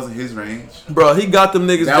range? That wasn't his range. bro. He got them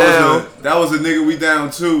niggas down. That was a nigga we down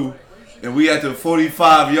 2, and we at the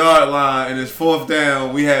 45-yard line, and it's 4th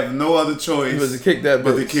down. We have no other choice He was to kick that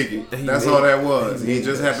but to bitch. kick it. And he That's made all it. that was. He He made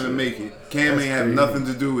just that happened to shit. make it. Cam That's ain't have crazy. nothing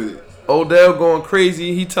to do with it. Odell going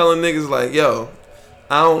crazy. He telling niggas like, yo,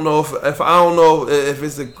 I don't know if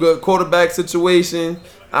it's a good quarterback situation.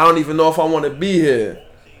 I don't even know if I want to be here.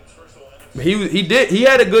 But he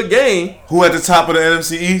had a good game. Who at the top of the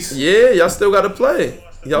NFC East? Yeah, y'all still got to play.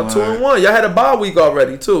 Y'all Alright. 2-1. Y'all had a bye week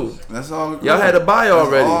already too. That's all good. Y'all had a bye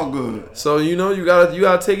already. That's all good. So you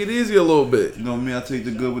gotta take it easy a little bit. You know me, I take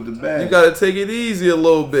the good with the bad. You gotta take it easy a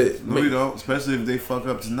little bit. No, you don't. Especially if they fuck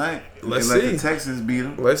up tonight. If Let's they let see. the Texans beat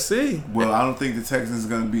them. Let's see. Well, I don't think the Texans is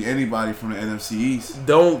gonna beat anybody from the NFC East.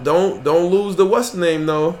 Don't lose the what's the name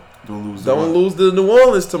though. Don't lose. Don't lose to New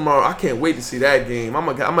Orleans tomorrow. I can't wait to see that game. I'm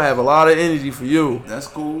gonna have a lot of energy for you. That's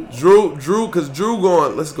cool. Drew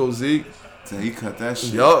going. Let's go Zeke. So he cut that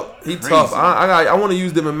shit. Yup, he Crazy. tough. I want to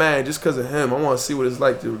use them in man just because of him. I want to see what it's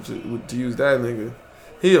like to use that nigga.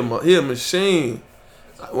 He a machine.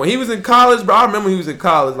 When he was in college, bro, I remember he was in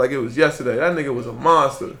college like it was yesterday. That nigga was a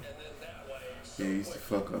monster. Yeah, he used to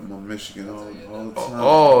fuck up my Michigan all the time.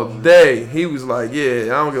 All day. He was like, yeah,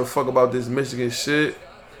 I don't give a fuck about this Michigan shit.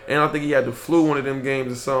 And I think he had the flu one of them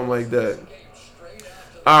games or something like that.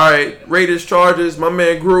 All right, Raiders, Chargers. My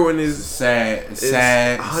man Gruden is Sad, is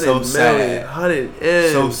sad, 100 so million, sad, 100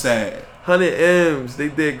 M's. so sad. 100 M's. They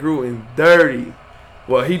did Gruden dirty.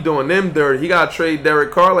 Well, he doing them dirty. He got to trade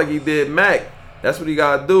Derek Carr like he did Mac. That's what he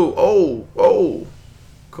got to do. Oh.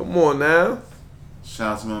 Come on now.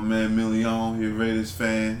 Shout out to my man Million, he a Raiders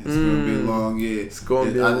fan. It's gonna be a long year. It's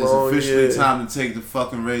gonna be a long It's officially year. time to take the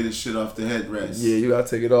fucking Raiders shit off the headrest. Yeah, you got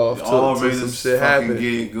to take it off All till some Raiders shit fucking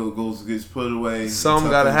happen. gets put away.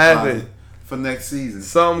 Something tucked gotta in the happen. closet for next season.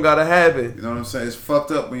 Something got to happen. You know what I'm saying? It's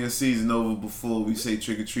fucked up when your season over before we say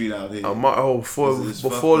trick or treat out here. Before It's the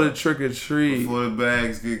fucked up. trick or treat. Before the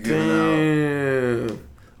bags get given out. Damn.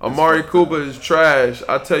 Amari Cooper is trash.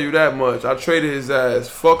 I tell you that much. I traded his ass.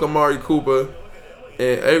 Fuck Amari Cooper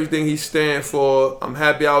and everything he stand for. I'm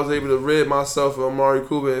happy I was able to rid myself of Amari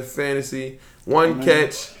Cooper in fantasy. One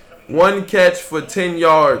catch for 10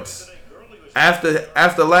 yards.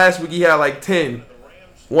 After last week, he had like 10.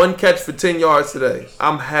 One catch for 10 yards today.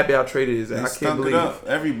 I'm happy I traded his ass. I can't believe it.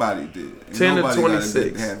 Everybody did. 10 to Nobody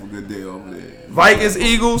 26. Have a good day over there. Vikings,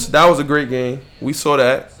 Eagles, that was a great game. We saw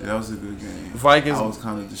that. Yeah, that was a good game. Vikings. I was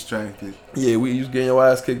kind of distracted. Yeah, we was getting your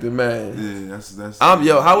ass kicked in man. Yeah, that's.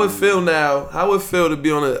 How it feel now? How it feel to be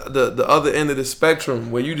on the other end of the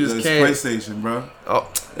spectrum where you just can't. PlayStation, bro. Oh,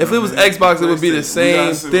 if it was Xbox, it would be the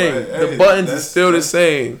same thing. The buttons is still the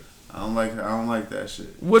same. I don't like that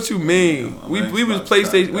shit. What you mean? We was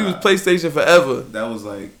PlayStation. We was PlayStation forever. That was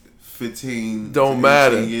like 15. Don't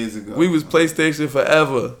matter. Years ago. We was PlayStation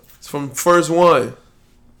forever. It's from first one.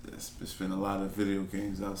 It's been a lot of video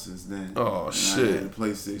games out since then. Oh and shit! I had a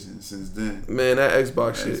PlayStation since then. Man, that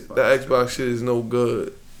Xbox shit. That Xbox shit is no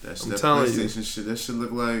good. I'm telling you. Shit. That shit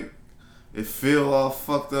look like. It feel all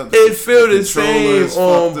fucked up. It feel the same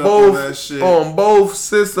on both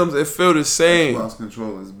systems. It feel the same. Xbox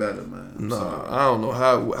controller is better, man. Nah, I don't know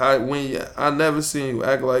how I never seen you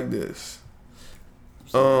act like this.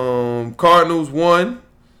 Cardinals won.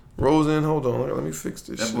 Rosen, hold on, let me fix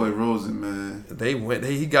this. That boy Rosen, man.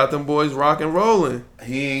 He got them boys rock and rolling.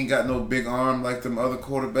 He ain't got no big arm like them other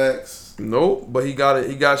quarterbacks. Nope, but he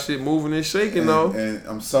got shit moving and shaking though. And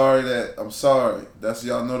I'm sorry. That's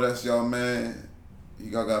y'all know that's y'all man.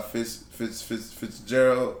 Y'all got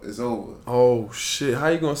Fitzgerald. It's over. Oh shit! How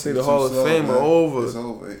you gonna say the Hall of Famer over? It's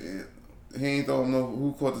over. He ain't don't know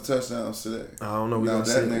who caught the touchdowns today. I don't know. We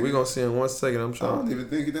gonna see in 1 second. I don't even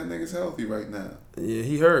think that nigga's healthy right now. Yeah,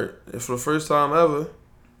 he hurt. And for the first time ever.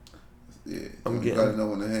 Yeah, you gotta know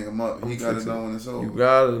when to hang him up. He gotta know when it's over. You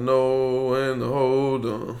gotta know when to hold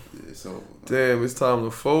him. Yeah, it's over. Man. Damn, it's time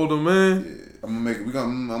to fold him, man. Yeah, I'm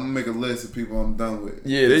gonna make a list of people I'm done with.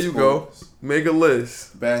 Yeah, there you go. Make a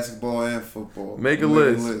list. Basketball and football. Make a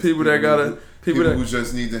list. People who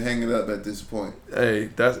just need to hang it up at this point.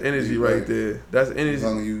 Hey, that's energy right there. That's energy. As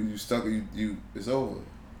long as you stuck, it's over.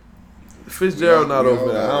 Fitzgerald not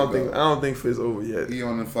over. I don't think Fitz over yet. He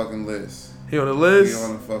on the fucking list. He on the list? He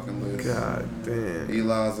on the fucking list. God damn.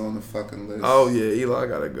 Eli's on the fucking list. Oh yeah, Eli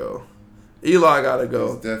gotta go. Eli gotta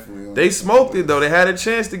go. He's definitely on they smoked it though. They had a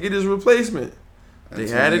chance to get his replacement. They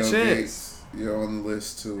had a chance. Gates, you're on the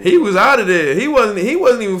list too. He was out of there. He wasn't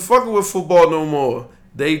even fucking with football no more.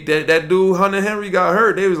 That dude Hunter Henry got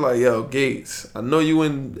hurt. They was like, yo, Gates, I know you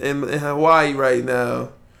in Hawaii right now.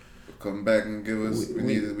 Come back and give us. We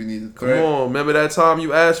need a threat. Come on, remember that time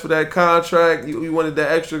you asked for that contract? You wanted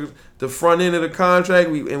that extra, the front end of the contract,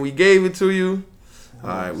 and we gave it to you. All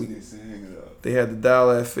right, they had to dial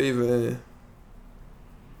that favor in.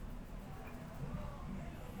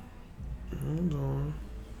 Hold on.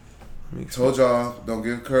 Told y'all, don't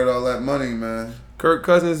give Kurt all that money, man. Kirk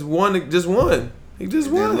Cousins just won. He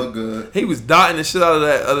just won. Didn't look good. He was dotting the shit out of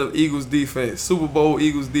that other Eagles defense, Super Bowl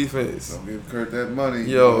Eagles defense. Don't give Kurt that money.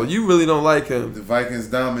 Yo, you really don't like him. The Vikings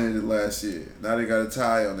dominated last year. Now they got a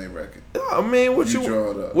tie on their record. I mean, what you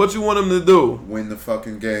want them to do? Win the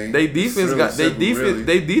fucking game. They defense got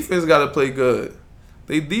to play good.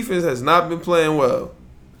 They defense has not been playing well.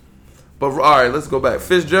 But all right, let's go back.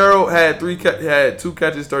 Fitzgerald had 2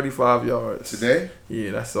 catches, 35 yards. Today?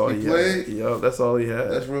 Yeah, that's all he played? had. Yup, that's all he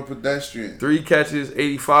had. That's real pedestrian. 3 catches,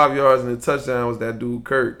 85 yards, and the touchdown was that dude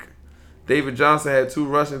Kirk. David Johnson had 2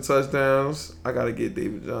 rushing touchdowns. I gotta get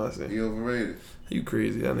David Johnson. He overrated. You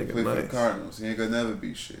crazy? That nigga Played nice. for the Cardinals. He ain't gonna never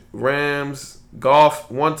be shit. Rams,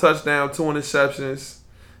 Goff, 1 touchdown, 2 interceptions.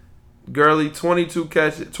 Gurley,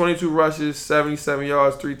 22 rushes, 77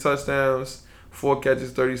 yards, 3 touchdowns. 4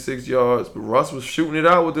 catches, 36 yards. But Russ was shooting it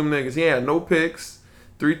out with them niggas. He had no picks,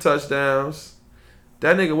 3 touchdowns.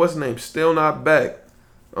 That nigga, what's his name? Still not back.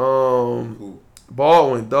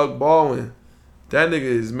 Baldwin, Doug Baldwin. That nigga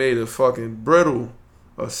is made of fucking brittle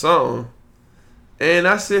or something. And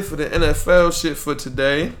that's it for the NFL shit for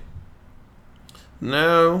today.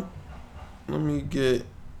 Now, let me get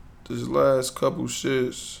this last couple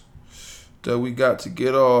shits that we got to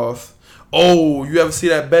get off. Oh, you ever see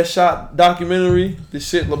that Best Shot documentary? The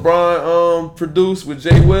shit LeBron produced with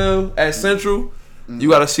Jay Will at Central? Mm-hmm. You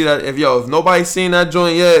gotta see that. If nobody's seen that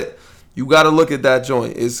joint yet, you gotta look at that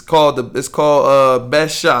joint. It's called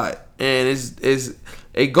Best Shot, and it's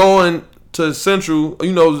going to Central.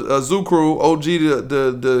 You know, Zoo Crew, OG,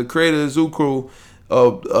 the creator of Zoo Crew.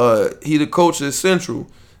 He the coach at Central,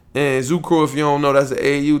 and Zoo Crew, if you don't know, that's the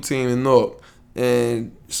AAU team in Newark,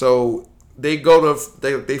 and so. they go to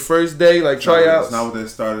they first day like tryouts. That's not what they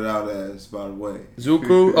started out as, by the way.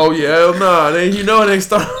 Zuku? Oh yeah, hell nah. You know they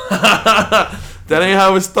start. That ain't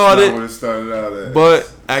how it started. Not what it started out as.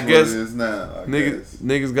 But I guess what it is now.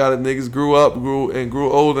 Niggas got it. Niggas grew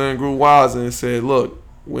older and grew wiser and said, look,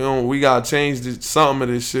 we gotta change something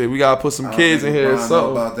of this shit. We gotta put some kids in here or something. I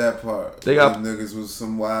don't know about that part. They got niggas was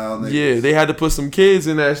some wild niggas. Yeah, they had to put some kids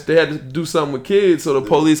in that. They had to do something with kids so the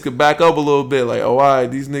police could back up a little bit. Like, oh, all right,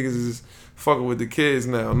 these niggas is fucking with the kids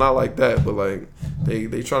now. Not like that, but like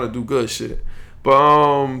they trying to do good shit.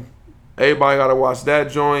 But everybody gotta watch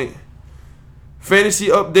that joint. Fantasy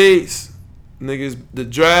updates. Niggas, the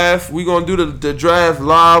draft. We gonna do the draft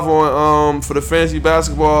live on for the fantasy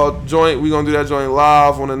basketball joint. We gonna do that joint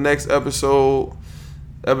live on the next episode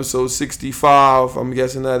 65. I'm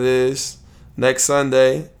guessing that is next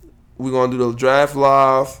Sunday. We gonna do the draft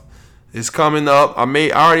live. It's coming up. I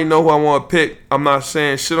already know who I want to pick. I'm not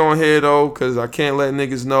saying shit on here though, cause I can't let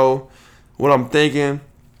niggas know what I'm thinking.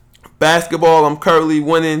 Basketball, I'm currently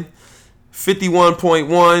winning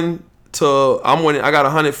 51.1. I'm winning. I got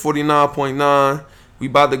 149.9. We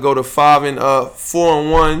about to go to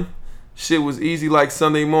 4-1. Shit was easy like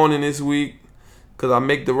Sunday morning this week, cause I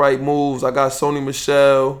make the right moves. I got Sony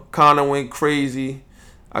Michel. Connor went crazy.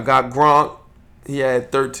 I got Gronk. He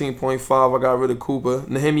had 13.5. I got rid of Cooper.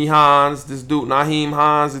 Naheem Hines, this dude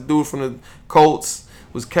from the Colts,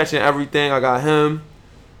 was catching everything. I got him.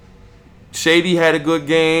 Shady had a good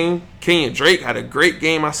game. Kenyon Drake had a great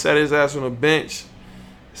game. I sat his ass on the bench.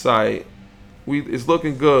 It's like it's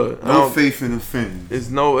looking good. No faith in the Finns. It's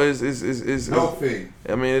no faith.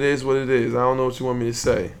 I mean, it is what it is. I don't know what you want me to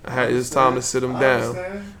say. It's time to sit him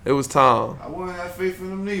down. It was time. I wouldn't have faith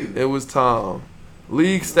in them neither. It was time.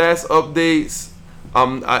 League stats updates.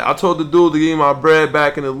 I told the dude to give me my bread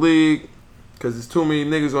back in the league because there's too many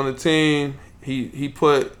niggas on the team. He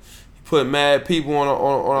put mad people on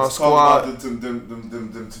our squad. Let's talk about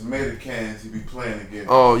them tomato cans he be playing against.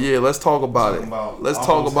 Oh yeah, let's talk about it. Let's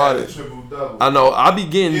talk about it. Triple-double. I know. I be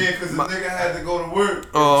getting. Yeah, because the nigga had to go to work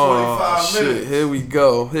in 25 minutes. Here we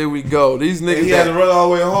go. These niggas. And he had to run all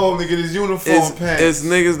the way home to get his uniform pants. It's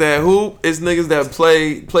niggas that hoop. It's niggas that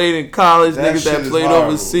played in college. Niggas that played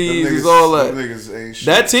overseas. It's all that.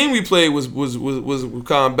 That team we played was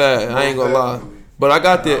kind of bad. I ain't gonna lie. But I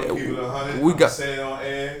got there. We got. Say it on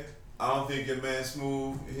air. I don't think your man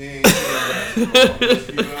Smooth. He ain't saying that.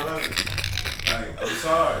 I'm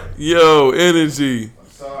sorry. Yo, energy. I'm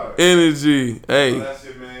sorry. Energy. Hey. That's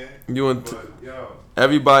it, man.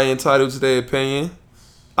 Everybody entitled to their opinion.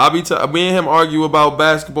 Me and him argue about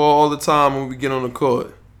basketball all the time when we get on the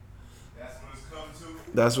court.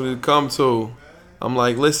 That's what it come to. I'm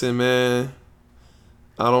like, listen, man.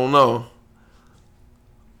 I don't know.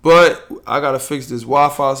 But I gotta fix this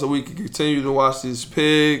Wi-Fi so we can continue to watch this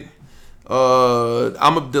pig.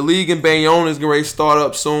 The league in Bayonne is getting ready to start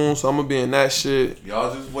up soon, so I'm gonna be in that shit.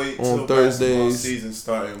 Y'all just wait on till Thursdays. Season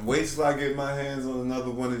starting. Wait till I get my hands on another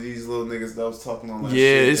one of these little niggas that was talking on that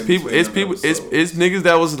shit. It's niggas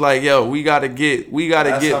that was like, yo, we gotta get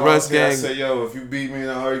Russ Gang. I say, yo, if you beat me in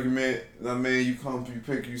an argument, I mean, you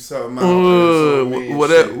pick you something out.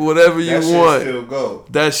 Whatever you want. Still go.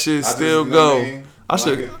 That shit still go.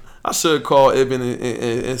 I should call Ibn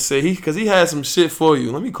and say because he had some shit for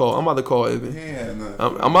you. Let me call. I'm about to call Ibn. He ain't had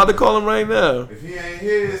nothing. I'm about to call him right now. If he ain't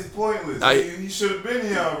here, it's pointless. He should have been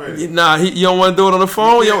here already. Nah, you don't want to do it on the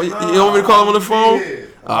phone. You want me to call him on the phone?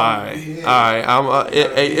 All right. Hey,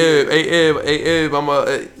 Ib.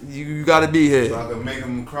 You gotta be here. So I can make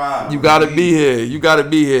him cry. You gotta be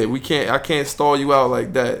here. I can't stall you out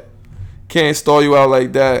like that. Can't stall you out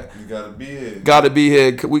like that. You gotta be here. Gotta be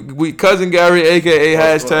here. We cousin Gary, aka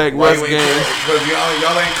hashtag Russ Gang. But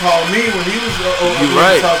y'all ain't called me when he was you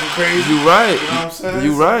right. talking crazy. You right. You know what I'm saying?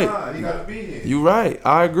 You right. Nah, you gotta be here. You right.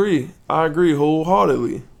 I agree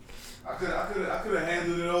wholeheartedly. I could have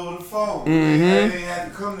handled it over the phone. Mm-hmm. I ain't had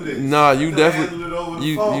to come to this. Nah, you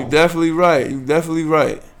definitely right. You definitely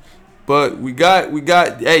right. But we got.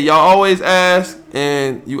 Hey, y'all always ask,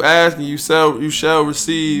 and you ask, and you shall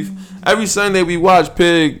receive. Every Sunday we watch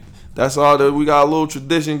Pig. That's all that we got a little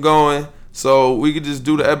tradition going. So we could just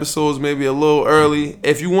do the episodes maybe a little early.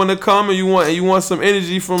 If you want to come and you want some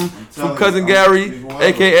energy from cousin Gary,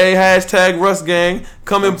 aka hashtag Russ Gang,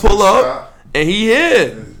 come and pull up. And he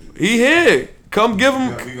here. Come give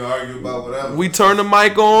him. We can argue about whatever. We turn the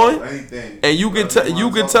mic on, anything. And you can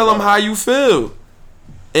tell him how you feel.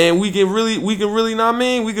 And we can really, know what I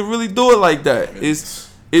mean? We can really do it like that.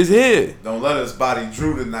 It's here. Don't let us body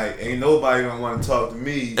Drew tonight. Ain't nobody gonna want to talk to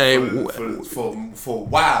me for a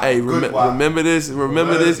while. Hey, remember this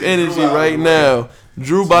energy right now.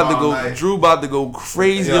 Drew about tomorrow night. to go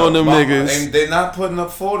crazy Yo, on them mama, niggas. They not putting up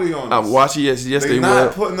 40 on us. I watch it. Yes, They they not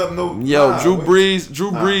will. putting up no. Yo, nah, Drew we-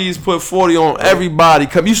 Brees put 40 on everybody.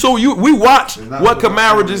 We watched They're not what putting up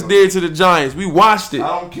Kamara 40 just on. did to the Giants. We watched it. I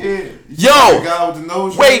don't care. You Yo! see the guy with the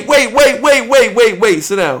nose ring? Wait.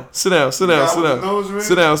 Sit down. guy with the nose ring?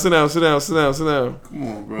 Sit down. Come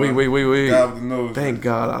on, bro. Wait. The guy with the nose Thank ring.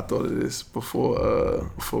 God I thought of this before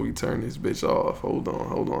we turn this bitch off. Hold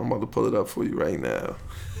on. I'm about to pull it up for you right now.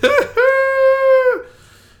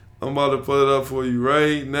 I'm about to pull it up for you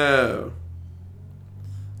right now.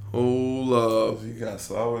 Hold up.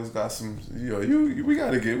 Always got some. We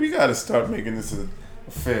gotta start making this a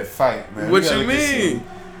fair fight, man. What We you gotta get mean?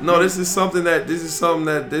 No, this is something that you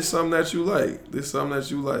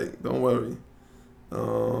like. Don't worry.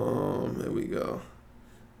 Here we go.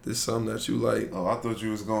 This is something that you like. Oh, I thought you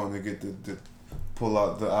was going to get the pull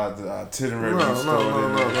out the itinerary. No.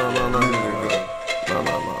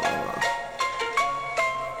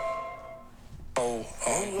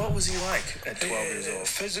 What was he like at 12 years old?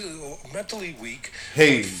 Physically, mentally weak.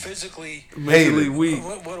 Hey. Physically, Mentally weak.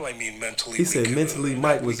 What do I mean mentally He weak? said mentally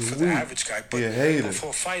Mike was for weak. the average guy, but Yeah, hater. for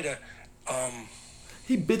a fighter,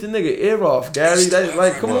 He bit the nigga ear off, Gary. That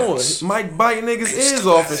like, come on, Mike bite niggas ears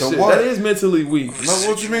off and So shit. what? That is mentally weak. No,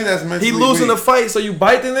 what you mean that's mentally He losing the weak? fight, so you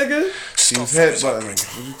bite the nigga? He was headbutting him.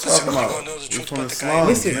 What you talking about? You from the slums,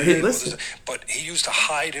 Listen, man. listen. But he used to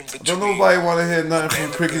hide in between. Don't nobody want to hear nothing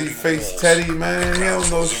from crickety face Teddy, man. He don't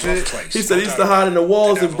know shit. He said he used to hide in the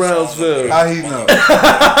walls in Brownsville. How he know?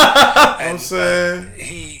 I'm saying.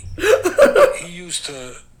 He used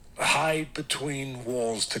to hide between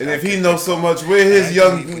walls to And if he knows so much, where his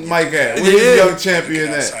young Mike at? Where his young champion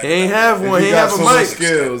at? He ain't have If one. He he ain't got have so a much mic.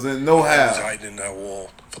 skills and know He was how. hiding in that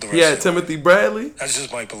wall for the rest He had of it. Timothy Bradley. That's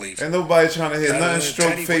just my belief. Ain't nobody trying to hear nothing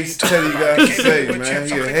stroke face Teddy got to say, man.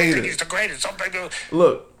 He a hater. He's the greatest.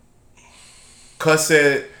 Look, Cuss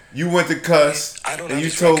said you went to Cuss I don't and have you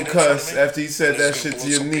his told record in front of Cuss me. after he said that It's gonna shit to blow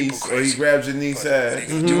your some people niece or he crazy. grabbed your niece's But ass. he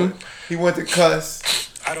can do it. He went to Cuss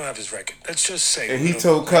I don't have his record. Let's just say. and he we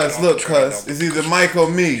told don't make Cuss, it look arbitrary, Cuss, no, it's either because Mike or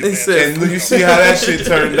me. He said- And you see how that shit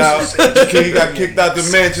turned out. He got kicked out the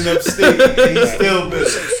mansion upstate and he's still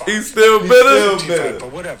bitter. he's still He's bitter. still bitter.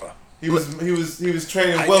 But whatever. He was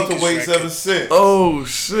training I think his welterweights record- ever since. Oh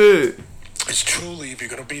shit. It's truly, if you're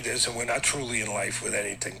going to be this, and we're not truly in life with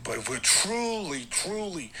anything, but if we're truly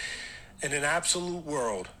in an absolute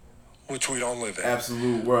world, which we don't live in.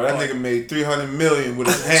 Absolute word. That nigga made $300 million with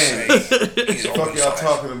his Say hands. he's What the fuck y'all 0-5.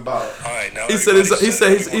 talking about? All right, now He said everybody he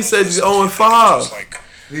said he's everyone 0-5. listens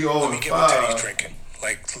to you, He let me get what Teddy's 0-5. drinking.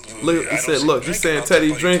 Like, Look, he said, look, he's saying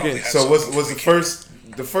Teddy's drinking. So was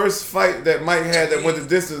the first fight that Mike had that went the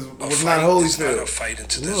distance was not It's not a Holyfield. fight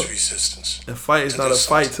into Look. this resistance. A fight is To not a this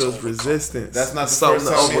fight something till to it's overcome. resistance. That's not the something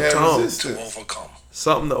first to time he had overcome. resistance. To overcome.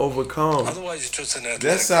 Something to overcome. Otherwise, it's just an athletic.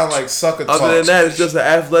 That sound like sucker talk. Other than that, it's just an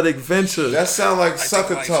athletic venture. That sound like I think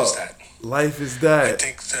sucker life talk. is that. Life is I that.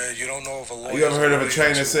 think that you don't know if a lawyer. You ever heard of a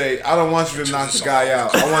trainer say, "I don't want you to knock the guy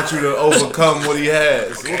out. I want you to overcome what he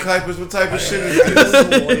has." Okay. What type of shit is this?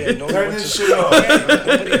 Turn this shit off.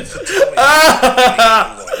 Nobody has to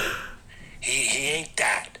tell me. He ain't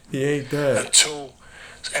that. He ain't that. Until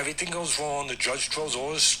everything goes wrong, the judge throws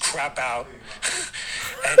all his crap out,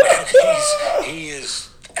 and he is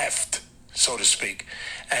effed, so to speak,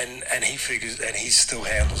 and he figures, and he still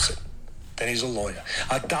handles it. Then he's a lawyer.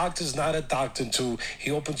 A doctor's not a doctor until he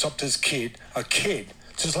opens up to his kid,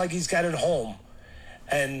 just like he's got at home,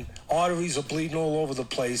 and arteries are bleeding all over the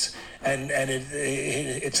place, and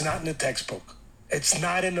it's not in the textbook. It's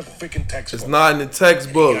not in the freaking textbook. It's not in the He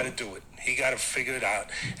textbook. got to do it. He got to figure it out,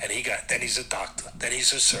 and then he's a doctor. Then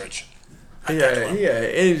he's a surgeon. He had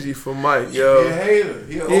energy for Mike, He a yo. hater.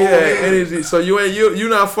 He He had energy. So you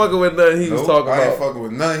not fucking with nothing he was talking I ain't about. fucking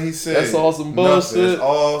with nothing he said. That's all some Nothing. bullshit. It's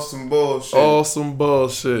all some bullshit. All some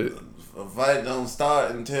bullshit. A fight don't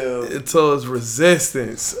start until Until it's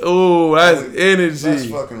resistance. Oh, that's That's energy.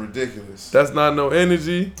 fucking ridiculous. That's not no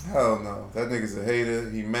energy. Hell no. That nigga's a hater.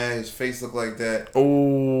 He mad. His face look like that.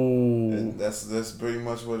 Oh, And that's pretty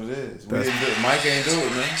much what it is. We That's- didn't do it. Mike ain't do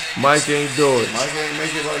it, man. Mike ain't do it. Mike ain't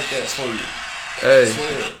make it like that for you. Hey,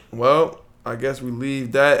 Swear. well, I guess we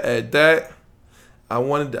leave that at that.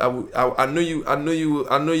 I knew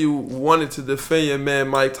you wanted to defend your man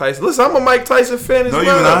Mike Tyson. Listen, I'm a Mike Tyson fan as No,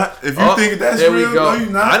 well. you not. If you think that's there we real, go. no, you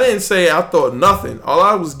not. I didn't say I thought nothing. All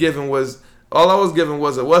I was giving was a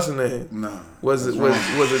what's the name? Nah. Was that's it wrong.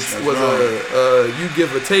 was That's a you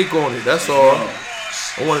give a take on it. That's all. wrong.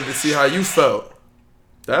 I wanted to see how you felt.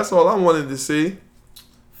 That's all I wanted to see.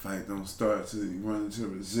 Fight don't start till you run into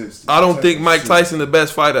resistance. I don't Type think of Mike shit. Tyson the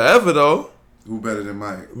best fighter ever though. Who better than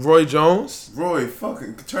Mike? Roy Jones. Roy,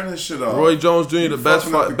 fucking turn this shit off. Roy Jones Jr. the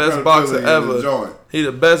best boxer ever. He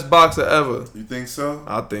the best boxer ever. You think so?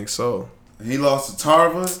 I think so. He lost to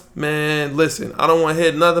Tarver? Man, listen, I don't want to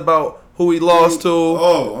hear nothing about who he lost to.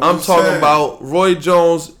 I'm just talking saying. about Roy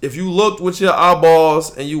Jones. If you looked with your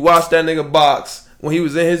eyeballs and you watched that nigga box when he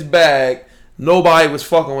was in his bag, nobody was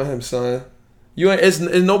fucking with him, son.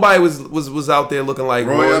 Nobody was out there looking like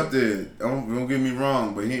Roy up there. Don't get me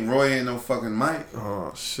wrong, but Roy ain't no fucking Mike.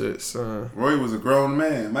 Oh shit, son. Roy was a grown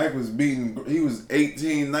man. Mike was beating. He was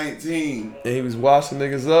 18, 19, and he was washing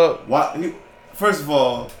niggas up. First of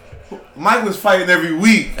all, Mike was fighting every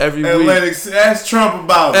week. Atlantic. Ask Trump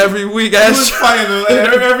about it. Every week. He was fighting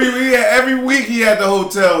every week. He had the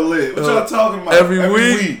hotel lit. What y'all talking about? Every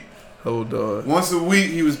week. Hold on. Once a week,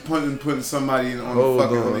 he was putting somebody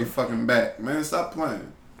on their fucking back. Man, stop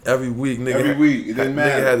playing. Every week, nigga. Every week. It didn't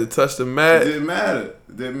matter. Nigga had to touch the mat. It didn't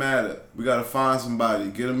matter. We gotta find somebody.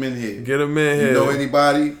 Get him in here. You know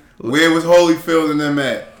anybody? Where was Holyfield in them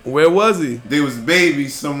at? Where was he? They was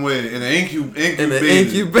babies somewhere in an incubator.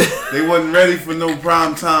 They wasn't ready for no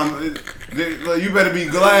prime time. You better be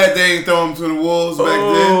glad they ain't throw them to the wolves back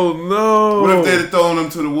then. Oh no! What if they'd have thrown them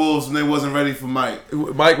to the wolves and they wasn't ready for Mike? He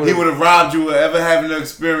would have robbed you of ever having the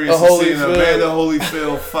experience of seeing Amanda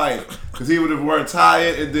Holyfield fight. Because he would have worked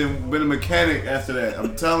tired and then been a mechanic after that.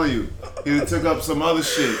 I'm telling you, he'd have took up some other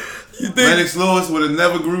shit. Lennox Lewis would have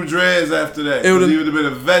never grew dreads after that. He would have been a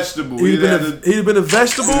vegetable. He'd have been a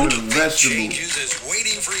vegetable? He would have been a vegetable.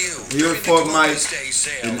 He would have fought Mike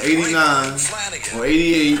in 89 or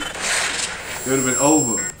 88. It would have been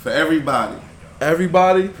over for everybody.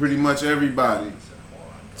 Everybody? Pretty much everybody.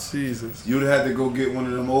 Jesus. You would have had to go get one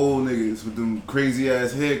of them old niggas with them crazy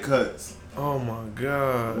ass haircuts. Oh my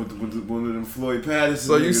God. With one of them Floyd Patterson.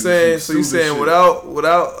 So you saying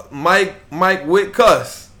without Mike with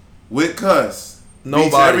Cuss? With Cuss.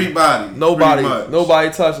 Nobody. Beats everybody. Nobody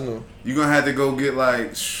touching him. You're gonna have to go get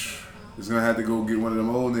it's gonna have to go get one of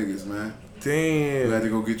them old niggas, man. Damn. You have to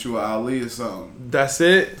go get you an Ali or something. That's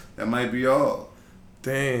it? That might be all.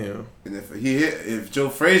 Damn. And if Joe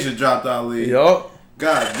Frazier dropped Ali, yup.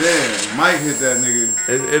 God damn, Mike hit that nigga.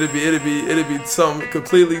 It'd be something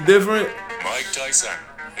completely different. Mike Tyson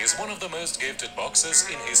is one of the most gifted boxers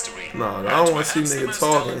in history. Nah, I don't want to see niggas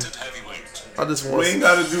talking. I just want. We ain't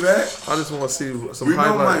gotta do that. I just want to see some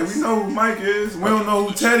highlights. We know who Mike is. We don't know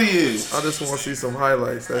who Teddy is. I just want to see some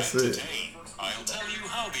highlights. That's it. I'll tell you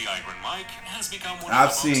how the Iron Mike has become one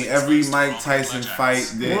I've seen every Mike Tyson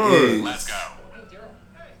fight there is. Let's go.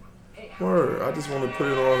 Word. I just want to put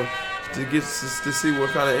it on to see what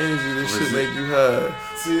kind of energy this shit make you have.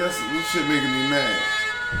 See, this shit making me mad.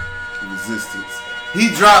 Resistance. He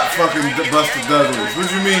dropped fucking Buster Douglas.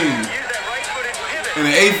 What you mean? In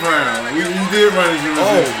the 8th round. He did run his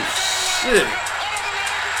resistance. Oh, shit.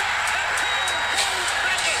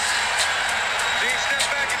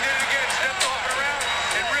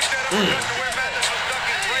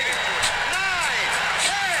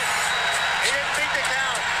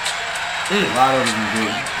 A lot of them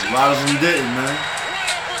did. A lot of them didn't, man.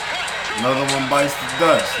 Another one bites the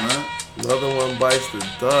dust, man. Another one bites the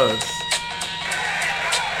dust.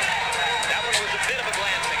 That one was a bit of a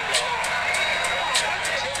glancing blow.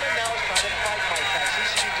 Tillman now is trying to fight Mike Tyson. He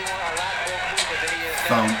should be doing a lot more movement than he is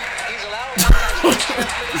now. Thump. He's allowing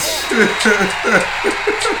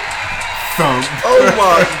Thump. Oh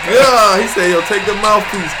my God. He said, yo, take the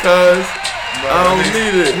mouthpiece, cuz. I don't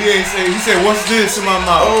need it. He said, what's this in my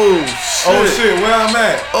mouth? Oh, shit. Oh, shit, where I'm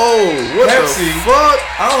at? Oh, what Pepsi. the fuck?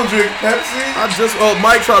 I don't drink Pepsi.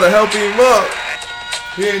 Mike tried to help him up.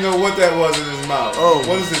 He didn't know what that was in his mouth. Oh.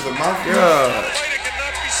 What is this, a mouthpiece? God.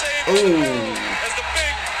 Oh.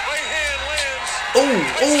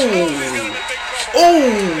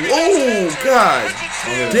 Oh, God.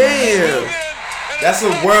 Damn. That's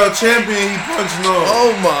a world champion he punching on.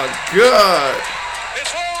 Oh, my God.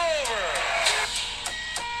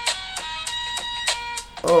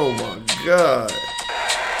 Oh my God!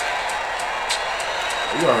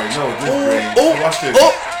 You already know this grade. Watch this.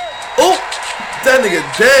 Oh! That nigga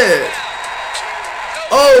dead.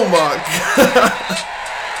 Oh my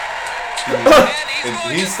God! If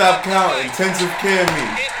he stopped counting, intensive care me.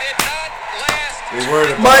 They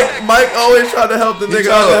worried about Mike always tried to help the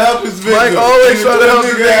nigga out. up. To help his victim. Mike always tried to help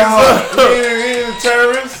the nigga up. He ain't a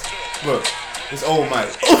terrorist. Look, it's old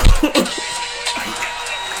Mike.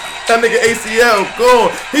 That nigga ACL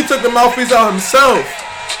gone. He took the mouthpiece out himself.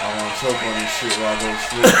 I want to choke on this shit while I go to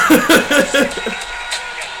sleep.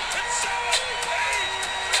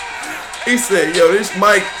 He said, yo, this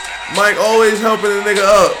Mike always helping the nigga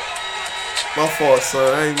up. My fault,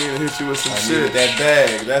 son. I ain't mean to hit you with some shit. Needed that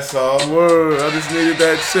bag, that's all. Word, I just needed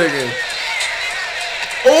that chicken.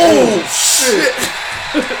 Oh, shit.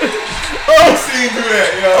 Oh, see you do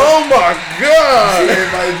that, yo. Oh, my God. See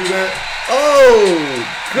everybody do that? Oh,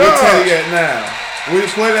 God. Where Teddy at now? We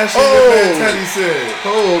play that shit that Teddy said.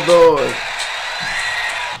 Hold on.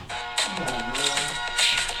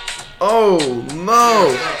 Oh,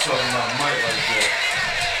 no. Stop talking about Mike like that.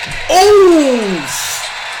 Oh,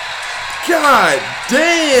 God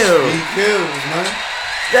damn. He kills, man.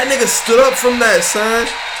 That nigga stood up from that, son.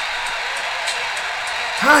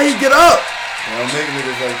 How he get up? They don't make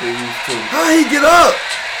niggas like they used to. How he get up?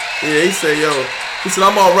 Yeah, he said, yo. He said,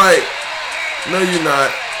 I'm all right. No, you're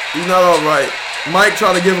not. You're not all right. Mike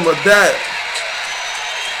trying to give him a dap.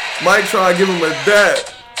 Mike trying to give him a dap.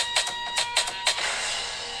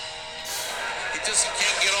 He just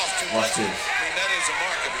can't get off too Watch much. this. I mean, that is a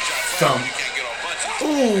mark of a shot. Some. You can't get off punches.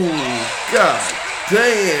 Ooh, God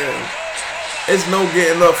damn. It's no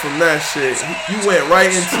getting up from that shit. You went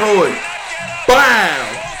right into it. Bam!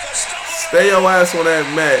 Stay your ass on that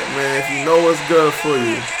mat, man. If you know what's good for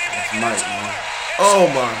you. That's Mike, man. Oh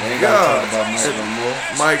my They ain't God. gotta talk about Mike no more.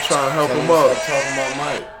 Mike trying to help Tell him them up. stop talking about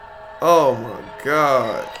Mike. Oh my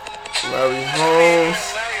God. Larry Holmes.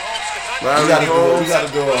 We Larry gotta Holmes.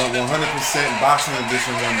 do a 100% boxing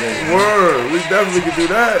edition one day. Word. We definitely could do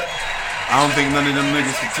that. I don't think none of them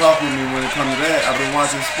niggas can talk with me when it comes to that. I've been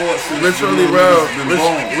watching sports since Rich the Really little Real. niggas been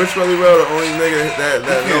born. Rich Really Real, the only nigga that You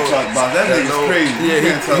can't knows. talk about that nigga's crazy. Yeah, You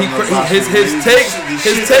can't talk about his boxing. takes The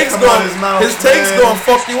shit that come out his mouth, his takes man. gonna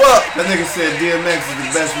fuck you up. That nigga said DMX is the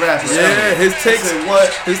best rapper Yeah, ever. his takes. I said, what?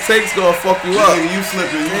 His takes gonna fuck you up. Nigga, you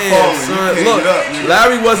slipping, you Man, falling, son, you can't look, get up, nigga.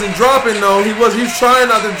 Larry wasn't dropping though. He was trying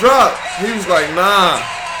not to drop. He was like, nah.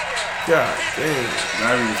 God damn.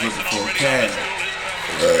 Larry was looking for a cab.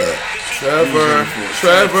 Trevor,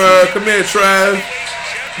 come here, Trev.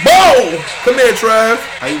 Bow! Come here, Trev.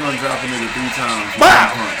 How you gonna drop a nigga 3 times?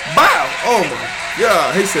 Bow! Bow! Oh my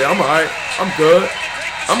God. He said, I'm alright. I'm good.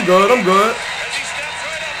 I'm good. I'm good.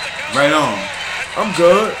 Right on. I'm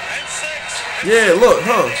good. Yeah, look,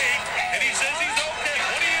 huh? And he says he's okay.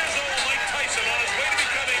 20 years old, Mike Tyson, on his way to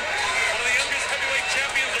becoming one of the youngest heavyweight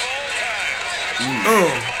champions of all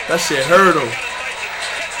time. That shit hurt him.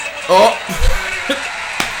 Oh.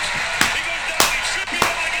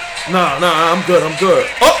 Nah, I'm good. I'm good.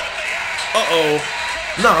 Oh. Uh-oh.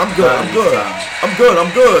 Nah, I'm good. I'm good. I'm good.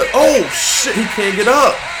 I'm good. Oh, shit. He can't get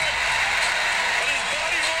up.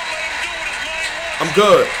 I'm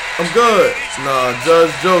good. I'm good. Nah,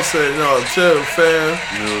 Judge Joe said, no, chill, fam.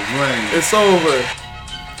 It's over.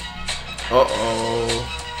 Uh-oh.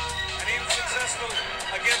 And he was successful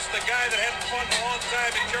against the guy that hadn't fought in a long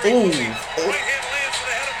time in Jerry Ooh. Lee. Right hand lands to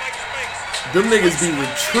the head of Mike Spinks. Them niggas be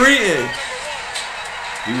retreating.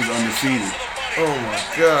 He was undefeated. Oh, my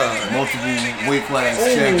God. Multiple weight class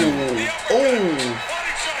champion. Oh.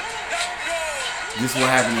 This is what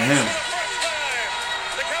happened to him.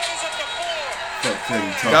 Fuck Teddy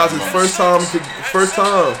talking That was his about. first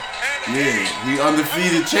time. Yeah, he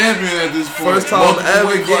undefeated champion at this point. First time Multiple ever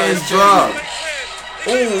weight getting class dropped.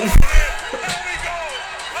 champion.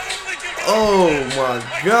 Oh my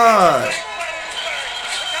God.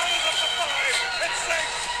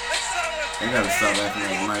 They gotta stop acting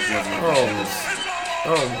like Mike wasn't.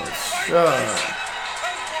 Oh my God.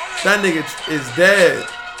 That nigga is dead.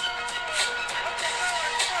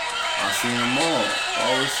 I seen them all.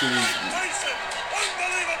 All this shit is.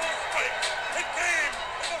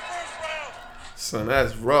 Son,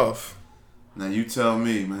 that's rough. Now you tell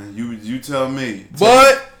me, man. You tell me.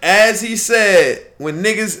 But as he said, when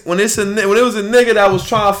it was a nigga that was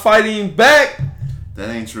trying to fight him back, that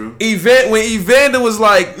ain't true. When Evander was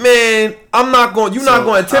like, man, I'm not going. You're not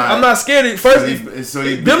going to attempt. Right. I'm not scared. Them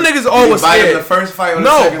niggas always scared. The first fight or the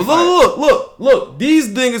no, second but fight? look. These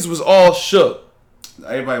niggas was all shook.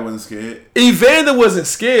 Everybody wasn't scared. Evander wasn't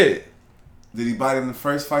scared. Did he bite him the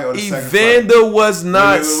first fight or the second fight? Evander was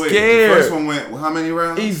not scared. The first one went how many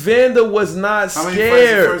rounds? Evander was not How many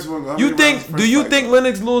scared. fights the first one? Do you think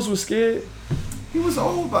Lennox Lewis was scared? He was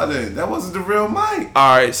old by then. That wasn't the real Mike.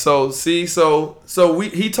 All right, so he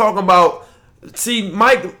talking about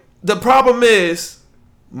Mike. The problem is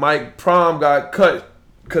Mike Prom got cut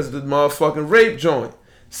because of the motherfucking rape joint.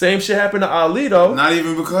 Same shit happened to Ali though. Not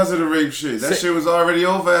even because of the rape shit. That shit was already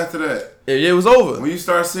over after that. It was over. When you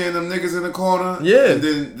start seeing them niggas in the corner, yeah. And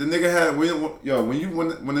then the nigga had when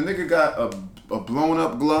the nigga got a blown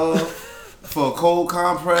up glove for a cold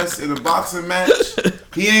compress in a boxing match,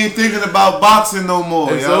 he ain't thinking about boxing no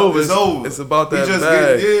more. It's over. over. It's over. It's about that he just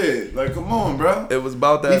bag. like come on, bro. It was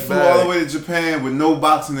about that. He flew all the way to Japan with no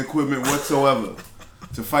boxing equipment whatsoever.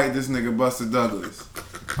 to fight this nigga Buster Douglas.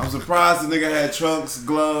 I'm surprised the nigga had trunks,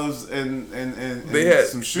 gloves, and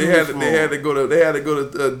some shoes. They had to go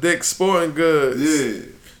to Dick's Sporting Goods. Yeah,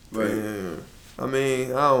 man. I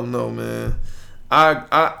mean, I don't know, man.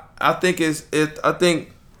 I think I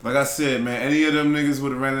think like I said, man, any of them niggas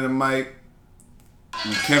would have rented a mic.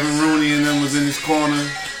 When Kevin Rooney and them was in his corner,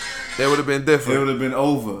 they would have been different. It would have been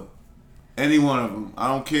over. Any one of them. I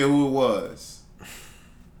don't care who it was.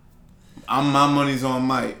 My money's on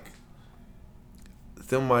Mike.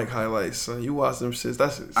 Them Mike highlights, son. You watch them shits.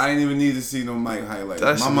 That shit. I ain't even need to see no Mike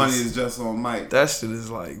highlights. My money is just on Mike. That shit is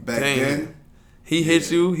like back then. He hit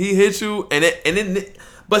you, and it.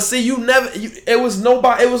 But see, it was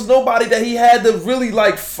nobody that he had to really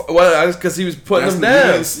like. Well, because he was putting them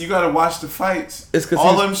down. You gotta watch the fights. It's cause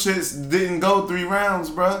all them shits didn't go 3 rounds,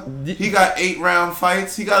 bro. He got 8-round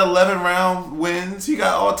fights. He got 11-round wins. He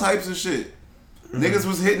got all types of shit. Niggas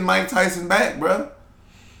was hitting Mike Tyson back, bro.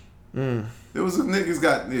 There was niggas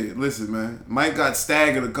got listen, man. Mike got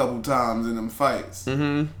staggered a couple times in them fights.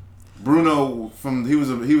 Bruno he was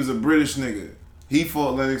a British nigga. He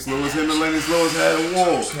fought Lennox Lewis. Him and Lennox Lewis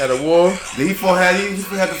had a war. Then he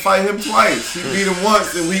had to fight him twice. He beat him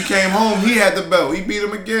once, and when he came home, he had the belt. He beat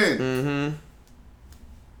him again.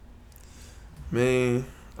 Man,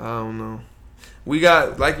 I don't know. We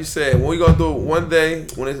got, like you said, when we gonna do it one day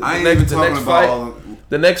when it's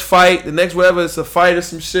the next fight, whatever it's a fight or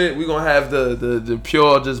some shit, we gonna have the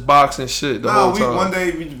pure just boxing shit the whole time. One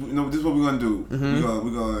day, this is what we gonna do. We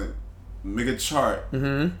gonna make a chart,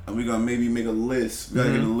 and we gonna maybe make a list. We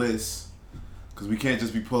gotta get a list. Cause we can't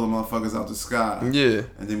just be pulling motherfuckers out the sky. Yeah.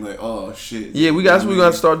 And then be like, oh shit. Yeah, we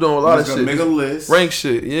gotta start doing a lot of shit. Make a list. Rank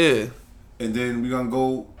shit, yeah. And then we gonna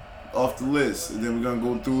go off the list, and then we're gonna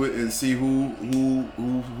go through it and see who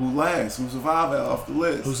lasts, who survive off the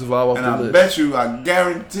list. And I bet you, I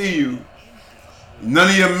guarantee you, none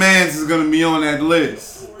of your mans is gonna be on that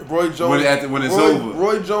list. Roy Jones, when it's over.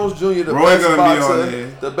 Roy Jones Jr.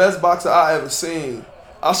 the best boxer I ever seen.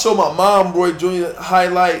 I showed my mom Roy Jr.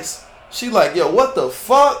 highlights. She like, yo, what the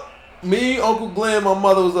fuck? Me, Uncle Glenn, my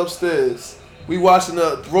mother was upstairs. We watching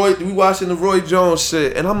the Roy Jones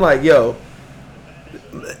shit, and I'm like, yo.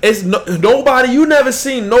 It's nobody. You never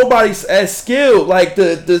seen nobody as skilled like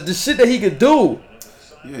the shit that he could do.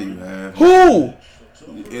 Yeah, you have. Who?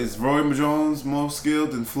 Is Roy Jones more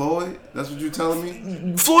skilled than Floyd? That's what you telling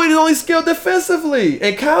me? Floyd is only skilled defensively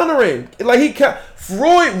and countering. Like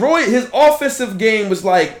Roy, his offensive game was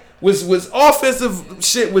offensive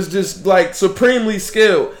shit was just like supremely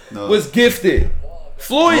skilled. No. Was gifted.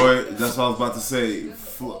 Floyd. That's what I was about to say.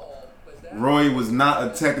 Roy was not a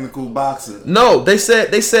technical boxer. No, they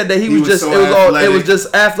said that he was just it was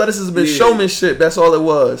just athleticism and showmanship. That's all it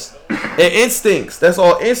was. And instincts. That's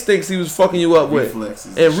all instincts he was fucking you up with.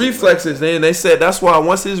 Reflexes. And they said that's why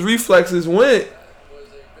once his reflexes went,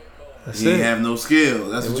 he didn't have no skill.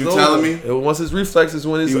 That's what you telling me? Once his reflexes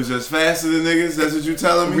went, he was just faster than niggas. That's what you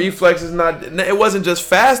telling me? Reflexes not. It wasn't just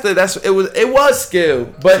faster. It was skill.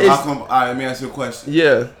 But so how come? All right, let me ask you a question.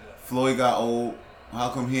 Yeah. Floyd got old. How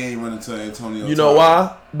come he ain't running to Antonio? You know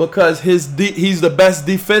why? Because he's the best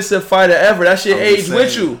defensive fighter ever. That shit age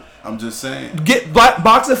with you. I'm just saying. Get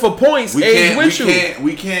boxing for points. Age with you.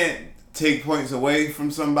 We can't take points away from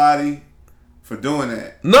somebody for doing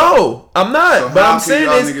that. No, I'm not. So but I'm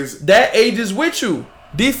saying is that age is with you.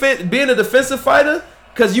 Being a defensive fighter,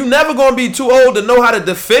 because you never gonna be too old to know how to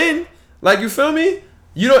defend. Like, you feel me?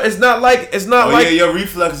 You know, it's not like yeah, your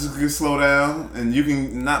reflexes can slow down, and you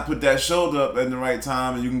can not put that shoulder up at the right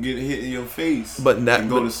time, and you can get hit in your face. But that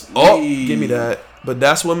give me that. But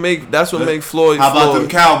that's what make Floyd. How about them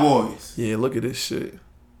Cowboys? Yeah, look at this shit.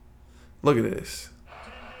 Look at this.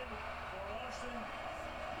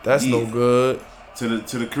 That's no good. To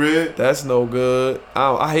the crib. That's no good.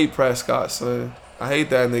 I hate Prescott, son. I hate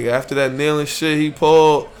that nigga. After that kneeling shit he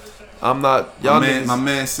pulled, I'm not. My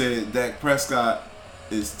man said Dak Prescott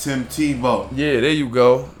is Tim Tebow. Yeah, there you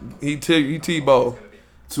go. He Tebow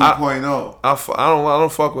 2.0. I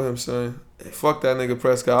don't fuck with him, son. Fuck that nigga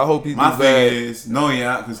Prescott. I hope he do bad. My thing is, no,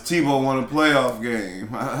 yeah, because Tebow won a playoff game.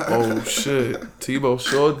 Oh shit, Tebow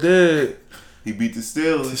sure did. He beat the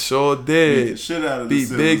Steelers. He sure did. Beat the shit out of the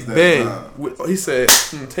Steelers. Big Ben. He said,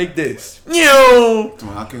 take this. Yo.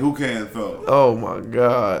 Who can throw? Oh my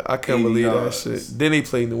God. I can't believe that shit. Then he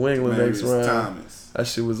played New England next round. Thomas. That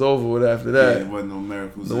shit was over with after that. Yeah, it wasn't no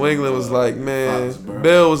miracles. New England was like, man.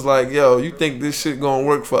 Bill was like, yo, you think this shit gonna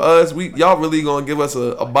work for us? Y'all really gonna give us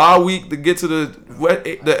a bye week to get to the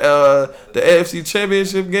AFC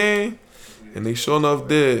Championship game? And they sure enough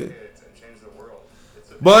did.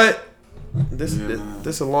 But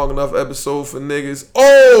this a long enough episode for niggas.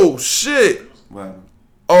 Oh shit! Wow.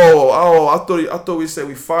 I thought we said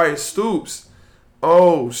we fired Stoops.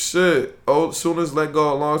 Oh shit! Oh, Sooners let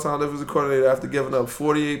go a long-time defensive coordinator after giving up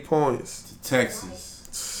 48 points. To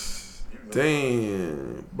Texas.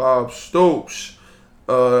 Damn, Bob Stoops.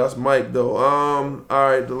 That's Mike though. All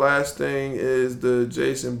right. The last thing is the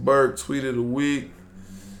Jason Burke tweet of the week.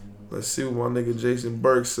 Let's see what my nigga Jason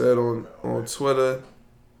Burke said on Twitter.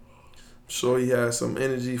 I'm sure he has some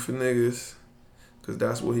energy for niggas, cause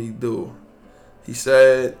that's what he do. He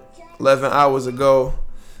said 11 hours ago,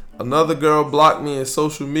 another girl blocked me in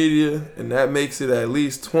social media, and that makes it at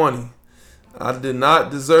least 20. I did not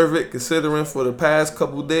deserve it, considering for the past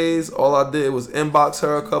couple days, all I did was inbox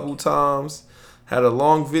her a couple times, had a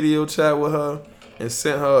long video chat with her, and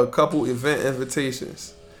sent her a couple event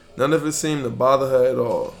invitations. None of it seemed to bother her at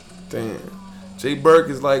all. Damn. Jay Burke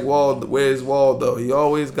is like Waldo. Where's Waldo? He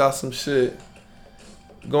always got some shit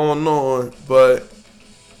going on, but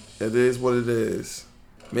it is what it is.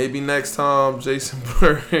 Maybe next time, Jason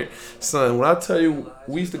Burke. Son, when I tell you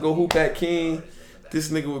we used to go hoop at King, this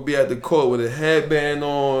nigga would be at the court with a headband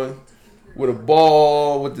on, with a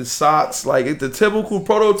ball, with the socks. Like, it's the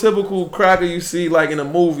prototypical cracker you see, like, in the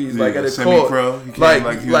movies, like, at a court.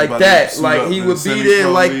 Like that. Like, he would be there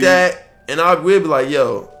like that, and we'd be like,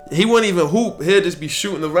 yo. He wouldn't even hoop. He'd just be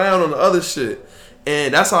shooting around on the other shit.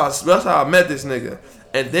 And that's how I met this nigga.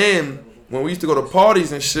 And then, when we used to go to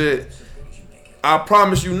parties and shit, I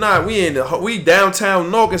promise you not, we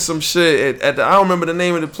downtown Newark some shit at the, I don't remember the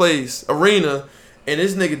name of the place, arena, and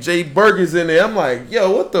this nigga Jay Burke is in there. I'm like,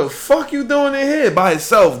 yo, what the fuck you doing in here by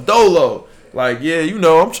himself, dolo? Like, yeah, you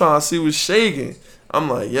know, I'm trying to see what's shaking. I'm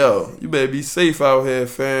like, yo, you better be safe out here,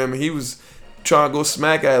 fam. He was trying to go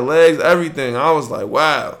smack at legs, everything. I was like,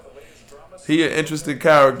 wow. He an interesting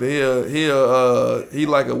character. He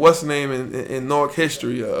like a what's the name in Newark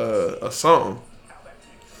history, a something.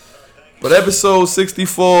 But episode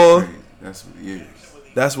 64. That's what he is.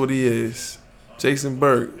 That's what he is. Jason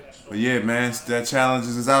Burke. But yeah, man, that challenge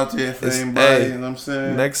is out there for anybody. You know what I'm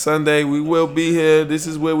saying? Next Sunday we will be here. This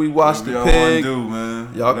is where we watch the pig.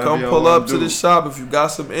 Y'all come pull up to the shop if you got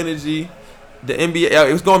some energy. The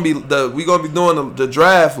NBA. It's gonna be we gonna be doing the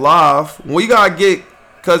draft live. We gotta get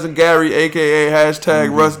Cousin Gary, aka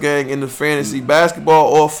hashtag Russ Gang, in the fantasy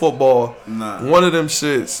basketball or football. Nah. One of them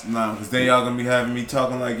shits. Nah, because then y'all gonna be having me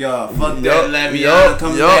talking like, y'all, fuck that, Le'Veon,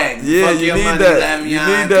 come back. Yeah, you need that. You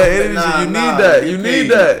need that energy.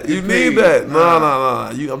 You need that. Nah.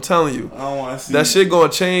 I'm telling you. I don't want to see that shit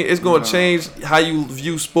gonna change. It's gonna change how you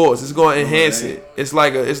view sports. It's gonna enhance it. It's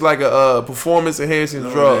like a performance enhancing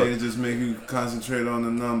drug. It just make you concentrate on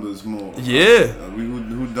the numbers more. Yeah.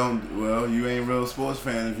 Who don't? Well, you ain't real sports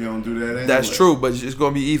fan if you don't do that anyway. That's true, but it's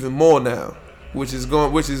gonna be even more now,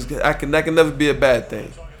 that can never be a bad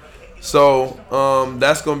thing. So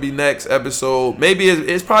that's gonna be next episode. Maybe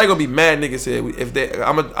it's probably gonna be mad niggas here.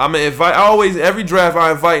 I'm gonna invite. Every draft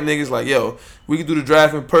I invite niggas like, yo, we can do the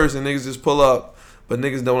draft in person. Niggas just pull up, but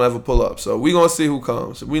niggas don't ever pull up. So we gonna see who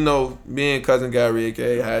comes. We know me and Cousin Gary,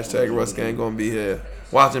 aka hashtag Russ Gang, gonna be here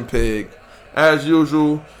watching Pig as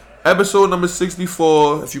usual. Episode number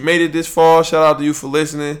 64. If you made it this far, shout out to you for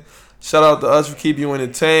listening. Shout out to us for keeping you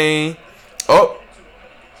entertained. Oh,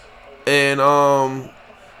 and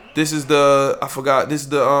this is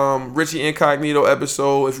the Richie Incognito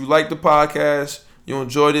episode. If you like the podcast, you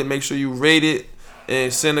enjoyed it, make sure you rate it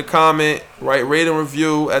and send a comment, rate and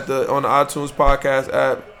review on the iTunes podcast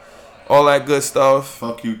app. All that good stuff.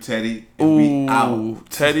 Fuck you, Teddy. Ooh, we out.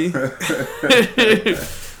 Teddy.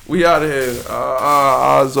 We out of here.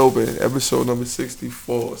 Eyes open. Episode number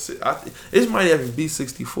 64. It might even be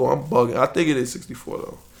 64. I'm bugging. I think it is 64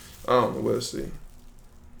 though. I don't know. We'll see.